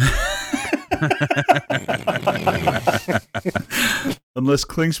 Unless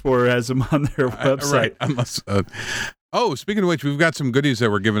Klingspor has them on their website. Right. Unless. Speaking of which, we've got some goodies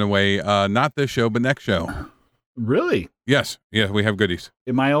that we're giving away. Not this show, but next show. Really? Yes. Yeah, we have goodies.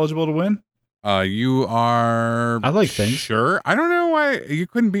 Am I eligible to win? You are. I like things. Sure. I don't know why you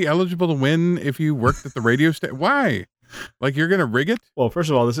couldn't be eligible to win if you worked at the radio station. Why? Like you're gonna rig it? Well, first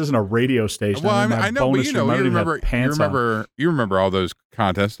of all, this isn't a radio station. Well, I know, but you remember all those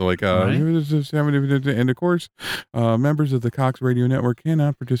contests, like Right. and of course, members of the Cox Radio Network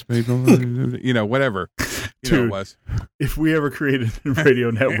cannot participate. Whatever. Dude, it was. If we ever created a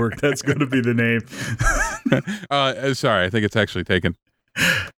radio network, that's going to be the name. Sorry, I think it's actually taken.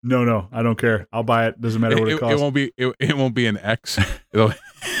 No, I don't care. I'll buy it. Doesn't matter what it costs. It won't be an X. I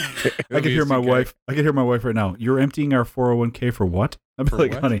can hear my wife. I can hear my wife right now. You're emptying our 401k for what? I'd be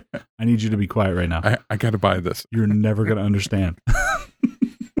like, what? honey, I need you to be quiet right now. I got to buy this. You're never going to understand.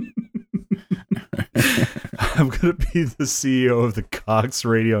 I'm going to be the CEO of the Cox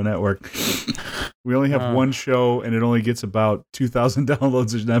Radio Network. We only have one show, and it only gets about 2,000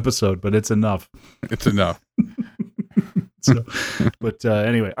 downloads an episode, but it's enough. It's enough. So, but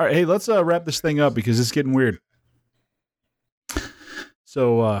anyway, all right. Hey, let's wrap this thing up because it's getting weird.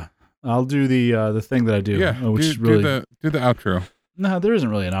 So I'll do the thing that I do. Yeah, which is really do the outro. No, there isn't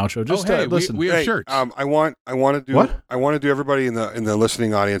really an outro. Just hey, listen. we have shirts. I want to do What? I want to do everybody in the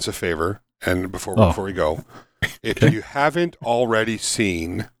listening audience a favor, and before we go, if you haven't already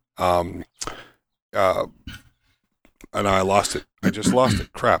seen, and I lost it. I just lost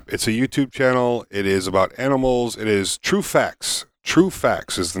it. Crap! It's a YouTube channel. It is about animals. It is True Facts. True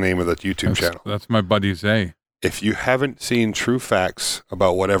Facts is the name of that YouTube channel. That's my buddy Zay. If you haven't seen True Facts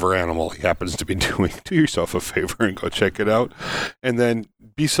about whatever animal he happens to be doing, do yourself a favor and go check it out. And then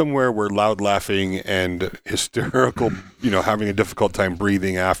be somewhere where loud laughing and hysterical, having a difficult time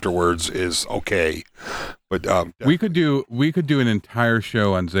breathing afterwards is okay. But we could do an entire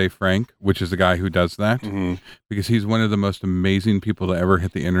show on Zay Frank, which is the guy who does that, because he's one of the most amazing people to ever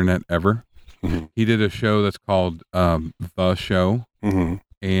hit the internet ever. Mm-hmm. He did a show that's called The Show. Mm-hmm.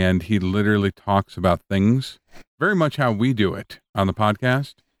 And he literally talks about things very much how we do it on the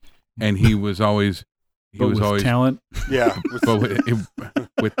podcast. And he was always talent. Yeah. With talent.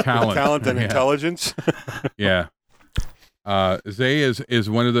 With talent and intelligence. Yeah. Zay is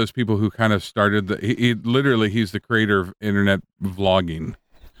one of those people who kind of started he's the creator of internet vlogging.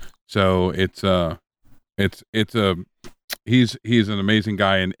 So he's an amazing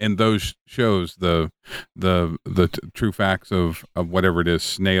guy, and those shows the true facts of whatever it is,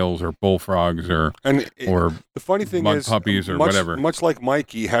 snails or bullfrogs or the funny thing mud is puppies or whatever. Much like Mike,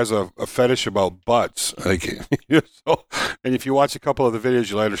 he has a fetish about butts. Like, and if you watch a couple of the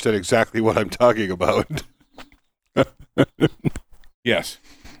videos, you'll understand exactly what I'm talking about. Yes,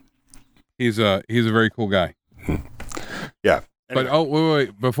 he's a very cool guy. Yeah. But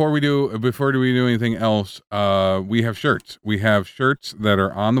wait! Before we do anything else, we have shirts. We have shirts that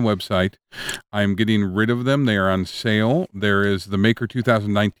are on the website. I'm getting rid of them. They are on sale. There is the Maker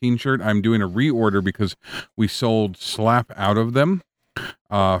 2019 shirt. I'm doing a reorder because we sold slap out of them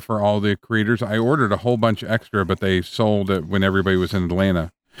for all the creators. I ordered a whole bunch extra, but they sold it when everybody was in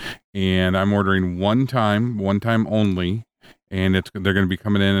Atlanta. And I'm ordering one time only, and they're going to be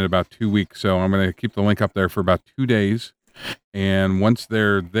coming in about 2 weeks. So I'm going to keep the link up there for about 2 days. And once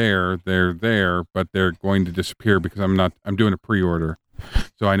they're there, but they're going to disappear because I'm doing a pre-order.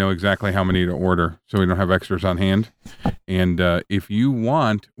 So I know exactly how many to order, so we don't have extras on hand. And if you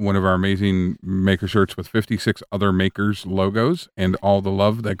want one of our amazing Maker shirts with 56 other Makers logos and all the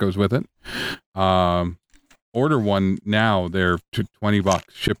love that goes with it, order one now. They're $20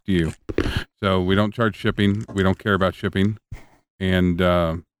 shipped to you. So we don't charge shipping. We don't care about shipping. And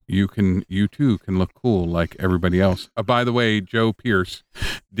you too can look cool like everybody else. By the way, Joe Pierce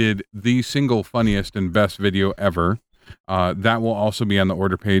did the single funniest and best video ever. That will also be on the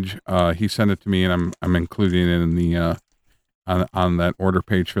order page. He sent it to me, and I'm including it on that order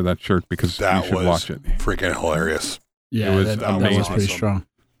page for that shirt because That you should was watch it. freaking hilarious. Yeah, It was that was amazing. pretty strong.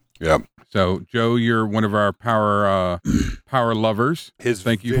 Yep. So Joe, you're one of our power lovers.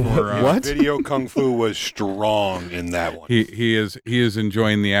 Thank you for What? Video kung fu was strong in that one. he is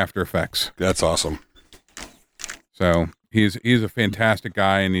enjoying the After Effects. That's awesome. So he's a fantastic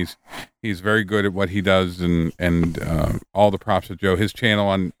guy, and he's very good at what he does, and all the props to Joe. His channel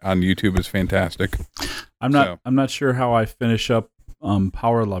on YouTube is fantastic. I'm not sure how I finish up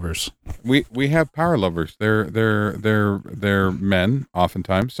power lovers. We have power lovers. They're men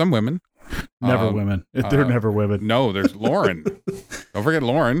oftentimes. Some women. Never women. They're never women. No, there's Lauren. Don't forget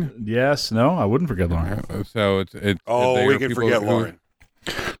Lauren. Yes, no, I wouldn't forget Lauren. So it's We are can people forget Lauren.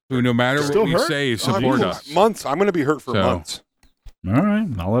 who no matter Still what we hurt? say, support us. Months. I'm going to be hurt for So- months. All right,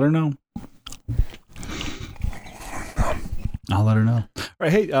 I'll let her know. All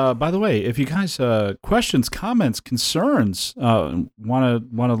right, hey, by the way, if you guys questions, comments, concerns, want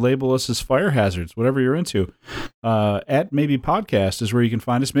to label us as fire hazards, whatever you're into, at Maybe Podcast is where you can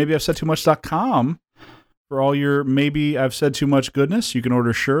find us. Maybe I've said too much.com for all your Maybe I've Said Too Much goodness. You can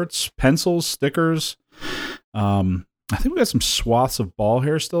order shirts, pencils, stickers. I think we got some swaths of ball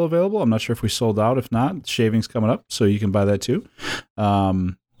hair still available. I'm not sure if we sold out. If not, shaving's coming up, so you can buy that too.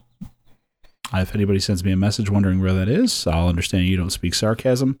 If anybody sends me a message wondering where that is, I'll understand you don't speak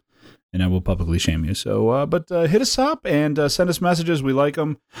sarcasm, and I will publicly shame you. So, but hit us up and send us messages. We like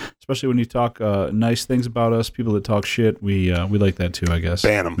them, especially when you talk nice things about us. People that talk shit, we like that too, I guess.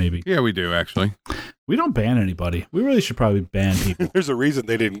 Ban 'em. Maybe. Yeah, we do actually. We don't ban anybody. We really should probably ban people. There's a reason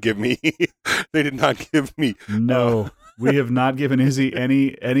they didn't give me. They did not give me. No. We have not given Izzy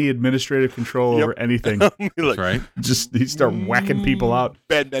any administrative control over anything. That's right. Just he start whacking people out.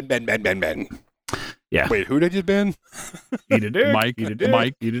 Ben. Yeah. Wait, who did you ban? Eat a dick. Mike. Eat a dick.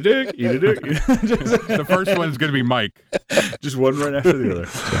 Mike. Eat a dick. Eat a dick. The first one's going to be Mike. Just one right after the other.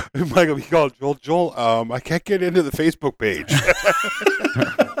 So. Michael, he called Joel. I can't get into the Facebook page.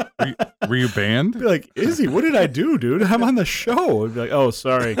 Were you banned? Be like, Izzy, what did I do, dude? I'm on the show. I'd be like, oh,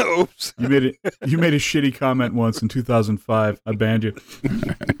 sorry. Oops. You made a shitty comment once in 2005. I banned you.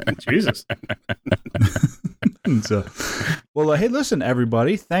 Jesus. So, well, hey, listen,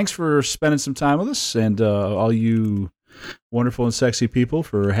 everybody. Thanks for spending some time with us, and all you wonderful and sexy people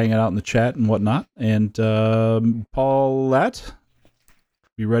for hanging out in the chat and whatnot. And Paulette,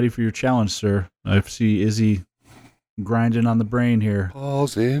 be ready for your challenge, sir. I see Izzy grinding on the brain here.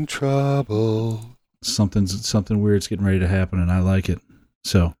 Paul's in trouble. Something weird's getting ready to happen, and I like it.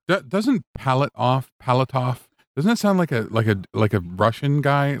 So Doesn't Palatov? Doesn't that sound like a Russian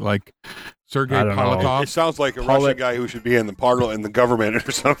guy, like Sergei I don't know. Palatov? It sounds like a Paulette- Russian guy who should be in the parliament, in the government,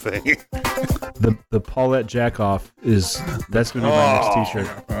 or something. the Paulette Jackoff that's going to be my next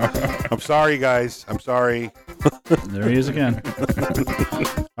T-shirt. I'm sorry, guys. I'm sorry. There he is again.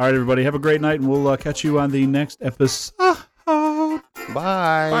 All right, everybody, have a great night, and we'll catch you on the next episode. Bye.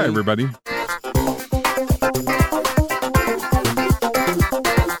 Bye, everybody.